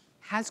knit,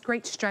 has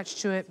great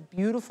stretch to it,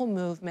 beautiful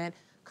movement,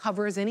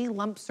 covers any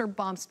lumps or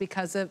bumps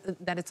because of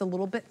that it's a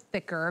little bit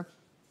thicker.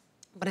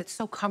 But it's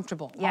so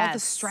comfortable. Yes. All the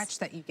stretch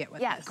that you get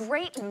with this. Yeah,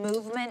 great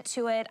movement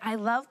to it. I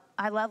love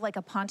like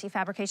a Ponte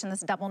fabrication,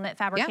 this double knit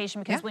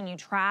fabrication, because when you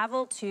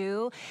travel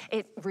too,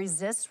 it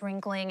resists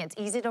wrinkling. It's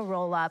easy to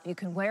roll up. You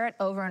can wear it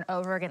over and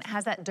over again. It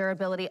has that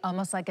durability,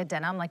 almost like a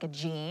denim, like a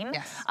jean,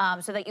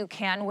 so that you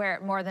can wear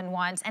it more than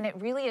once. And it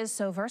really is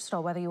so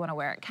versatile, whether you want to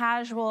wear it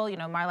casual. You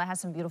know, Marla has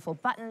some beautiful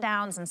button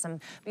downs and some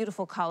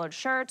beautiful collared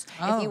shirts.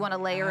 If you want to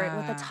layer it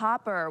with a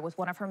topper, with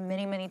one of her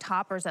many, many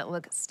toppers that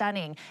look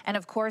stunning. And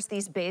of course,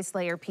 these base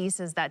layer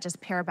pieces that just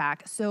pair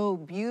back so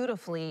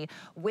beautifully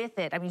with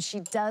it. I mean, she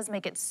does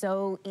make it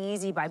so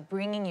easy by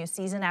bringing you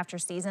season after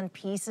season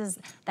pieces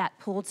that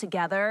pull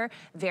together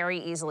very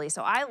easily.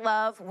 So I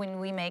love when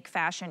we make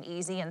fashion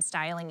easy and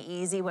styling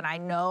easy, when I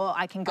know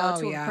I can go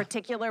to a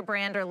particular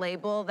brand or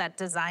label that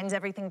designs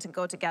everything to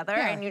go together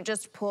and you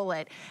just pull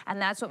it.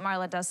 And that's what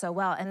Marla does so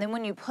well. And then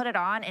when you put it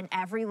on, and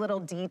every little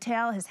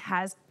detail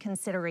has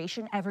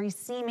consideration, every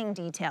seaming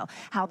detail,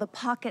 how the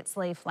pockets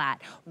lay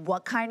flat,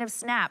 what kind of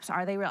snaps,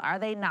 are they real, are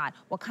they not,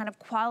 what kind of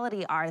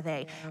quality are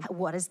they,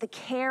 what is the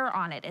care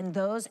on it, and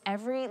those,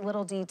 every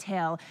little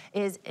detail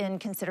is in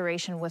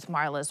consideration with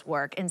Marla's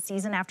work. And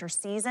season after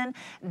season,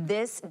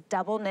 this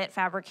double knit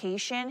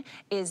fabrication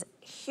is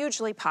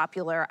hugely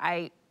popular.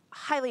 I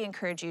highly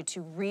encourage you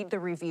to read the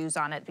reviews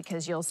on it,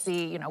 because you'll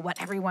see, you know,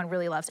 what everyone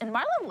really loves. And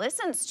Marla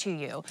listens to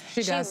you.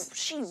 She does.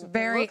 She's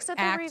very looks at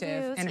the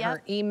active reviews. in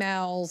her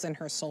emails and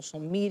her social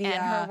media.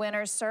 And her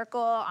Winner's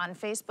Circle on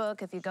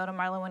Facebook. If you go to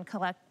Marla Wynn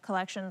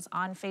Collections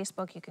on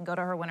Facebook, you can go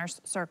to her Winner's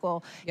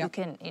Circle. You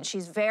can.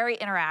 She's very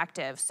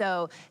interactive.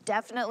 So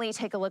definitely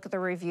take a look at the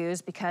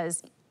reviews,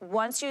 because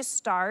once you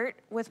start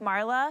with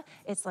Marla,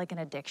 it's like an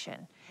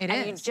addiction.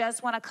 And you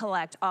just want to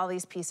collect all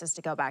these pieces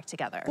to go back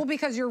together. Well,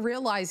 because you're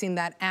realizing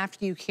that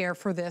after you care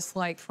for this,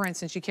 like for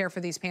instance, you care for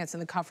these pants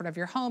in the comfort of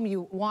your home,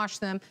 you wash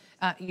them,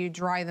 you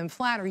dry them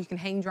flat, or you can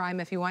hang dry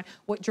them if you want.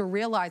 What you'll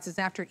realize is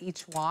after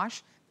each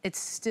wash, it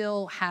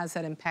still has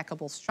that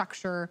impeccable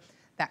structure,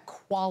 that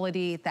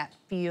quality, that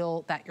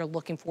feel that you're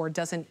looking for. It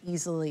doesn't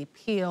easily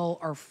peel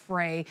or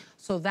fray.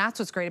 So that's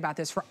what's great about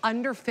this. For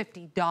under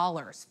 $50,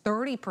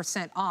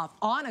 30% off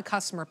on a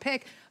customer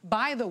pick.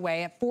 By the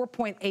way, at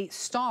 4.8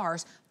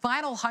 stars,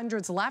 final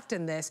hundreds left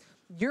in this,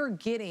 you're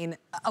getting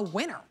a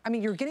winner. I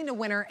mean, you're getting a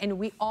winner, and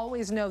we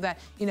always know that,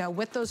 you know,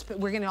 with those,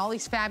 we're getting all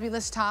these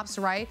fabulous tops,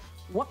 right?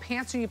 What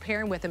pants are you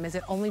pairing with them? Is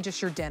it only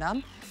just your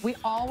denim? We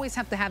always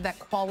have to have that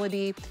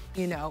quality,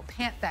 you know,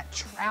 pant, that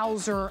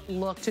trouser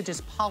look to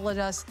just polish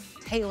us,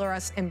 tailor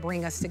us, and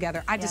bring us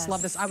together. I just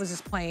love this. I was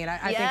just playing. I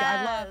think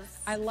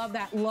I love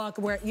that look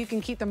where you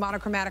can keep the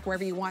monochromatic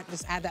wherever you want.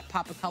 Just add that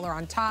pop of color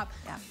on top.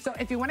 So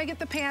if you want to get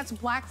the pants,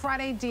 Black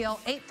Friday deal,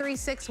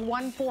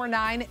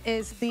 836149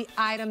 is the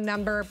item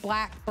number.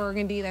 Black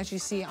burgundy that you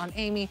see on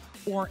Amy,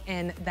 or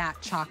in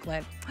that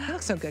chocolate. You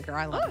look so good, girl.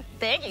 I love it.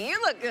 Thank you.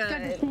 You look good. Good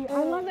to see you.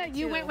 I love that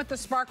you went with the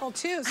sparkle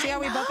too. See how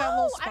we both have a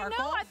little sparkle?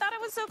 I know. I thought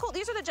it was so cool.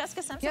 These are the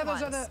Jessica Simpson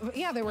ones. Those are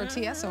the, they were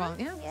TS on.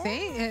 Yeah.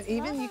 See,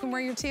 even you can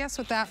wear your TS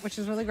with that, which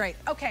is really great.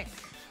 Okay.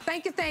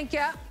 Thank you. Thank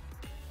you.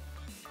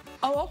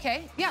 Oh,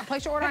 okay. Yeah,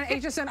 place your order on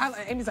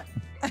HSN. Amy's like,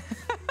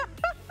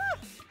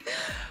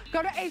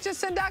 go to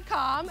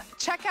hsn.com.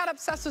 Check out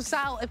Obsessed with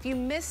Style. If you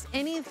missed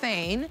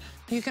anything,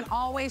 you can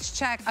always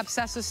check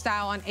Obsessed with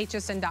Style on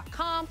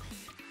hsn.com.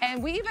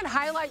 And we even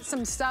highlight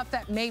some stuff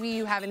that maybe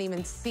you haven't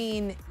even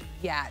seen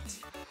yet.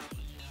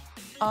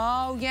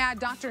 Oh, yeah,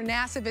 Dr.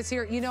 Nassif is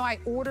here. You know, I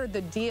ordered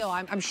the deal.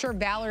 I'm sure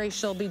Valerie,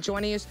 she'll be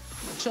joining us.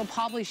 She'll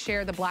probably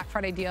share the Black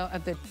Friday deal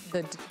of the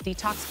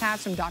detox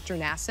pads from Dr.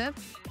 Nassif.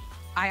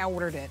 I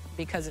ordered it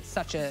because it's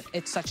such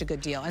a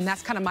good deal. And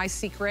that's kind of my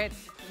secret,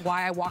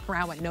 why I walk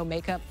around with no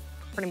makeup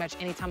pretty much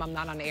anytime I'm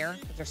not on air,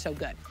 because they're so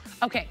good.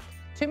 Okay,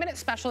 2-minute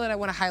special that I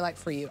want to highlight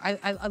for you.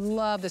 I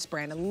love this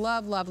brand. I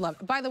love, love, love.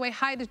 By the way,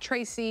 hi to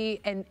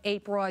Tracy and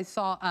April. I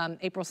saw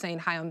April saying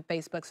hi on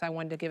Facebook, so I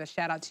wanted to give a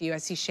shout out to you. I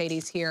see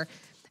Shady's here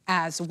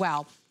as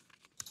well.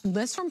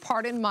 This from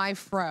Pardon My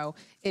Fro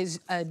is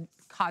a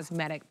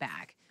cosmetic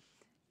bag.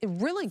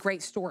 Really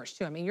great storage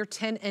too. I mean, you're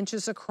 10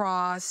 inches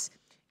across,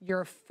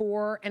 you're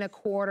 4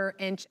 1/4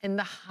 inch in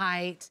the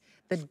height,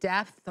 the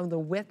depth of the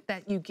width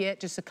that you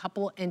get, just a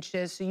couple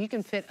inches, so you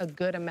can fit a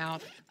good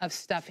amount of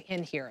stuff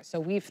in here.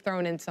 So we've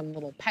thrown in some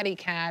little petty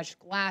cash,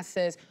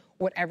 glasses,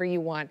 whatever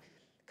you want.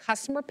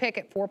 Customer pick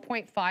at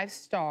 4.5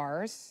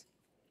 stars.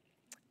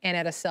 And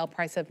at a sale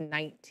price of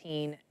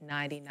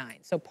 $19.99.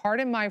 So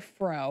Pardon My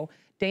Fro,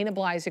 Dana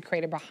Bly's the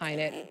creator behind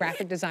it,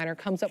 graphic designer,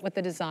 comes up with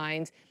the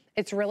designs.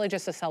 It's really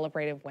just a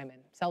celebration of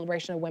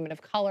women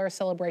of color,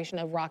 celebration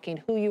of rocking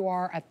who you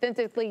are,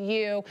 authentically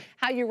you,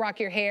 how you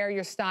rock your hair,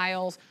 your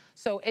styles.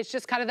 So it's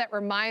just kind of that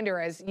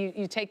reminder as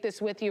you take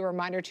this with you, a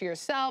reminder to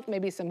yourself,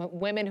 maybe some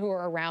women who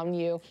are around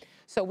you.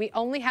 So we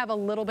only have a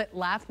little bit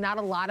left, not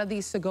a lot of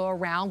these to go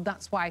around.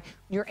 That's why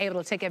you're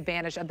able to take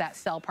advantage of that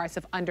sale price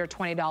of under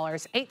 $20.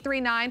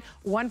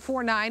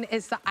 839-149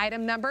 is the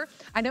item number.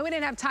 I know we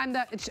didn't have time.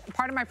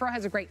 Part of My Fro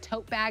has a great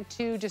tote bag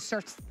too. Just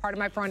search Part of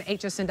My Fro on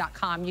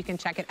hsn.com. You can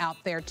check it out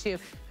there too,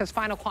 because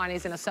final quantity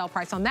is in a sale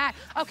price on that.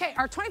 Okay,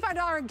 our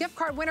 $25 gift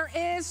card winner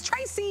is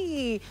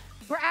Tracy.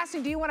 We're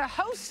asking, do you want to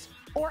host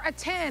or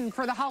attend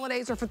for the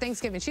holidays or for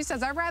Thanksgiving? She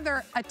says, I'd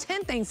rather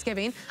attend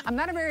Thanksgiving. I'm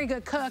not a very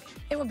good cook.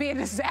 It would be a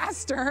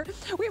disaster.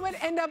 We would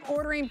end up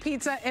ordering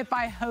pizza if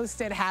I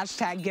hosted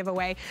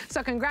 #giveaway.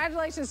 So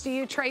congratulations to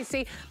you,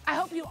 Tracy. I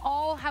hope you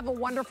all have a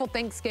wonderful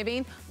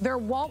Thanksgiving. There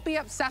won't be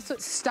Obsessed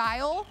with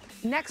Style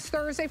next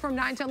Thursday from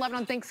 9 to 11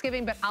 on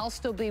Thanksgiving, but I'll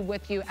still be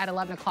with you at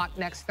 11 o'clock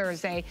next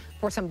Thursday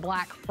for some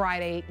Black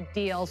Friday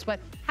deals. But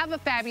have a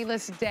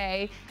fabulous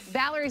day.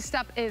 Valerie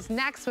Stupp is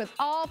next with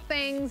all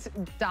things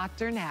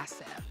Dr. Nassif.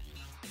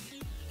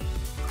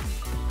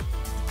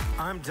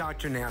 I'm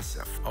Dr.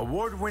 Nassif,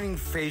 award-winning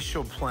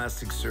facial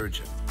plastic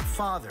surgeon,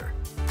 father,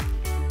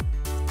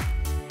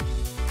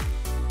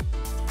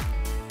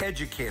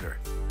 educator,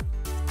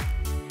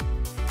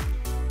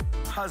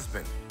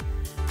 husband,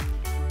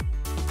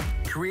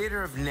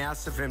 creator of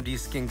Nassif MD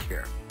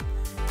Skincare,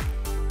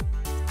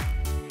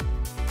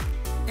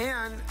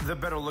 and the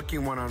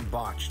better-looking one on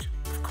Botched,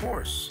 of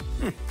course.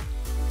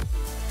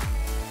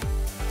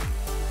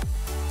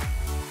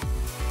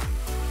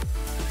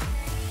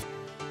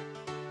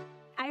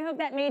 I hope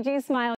that made you smile.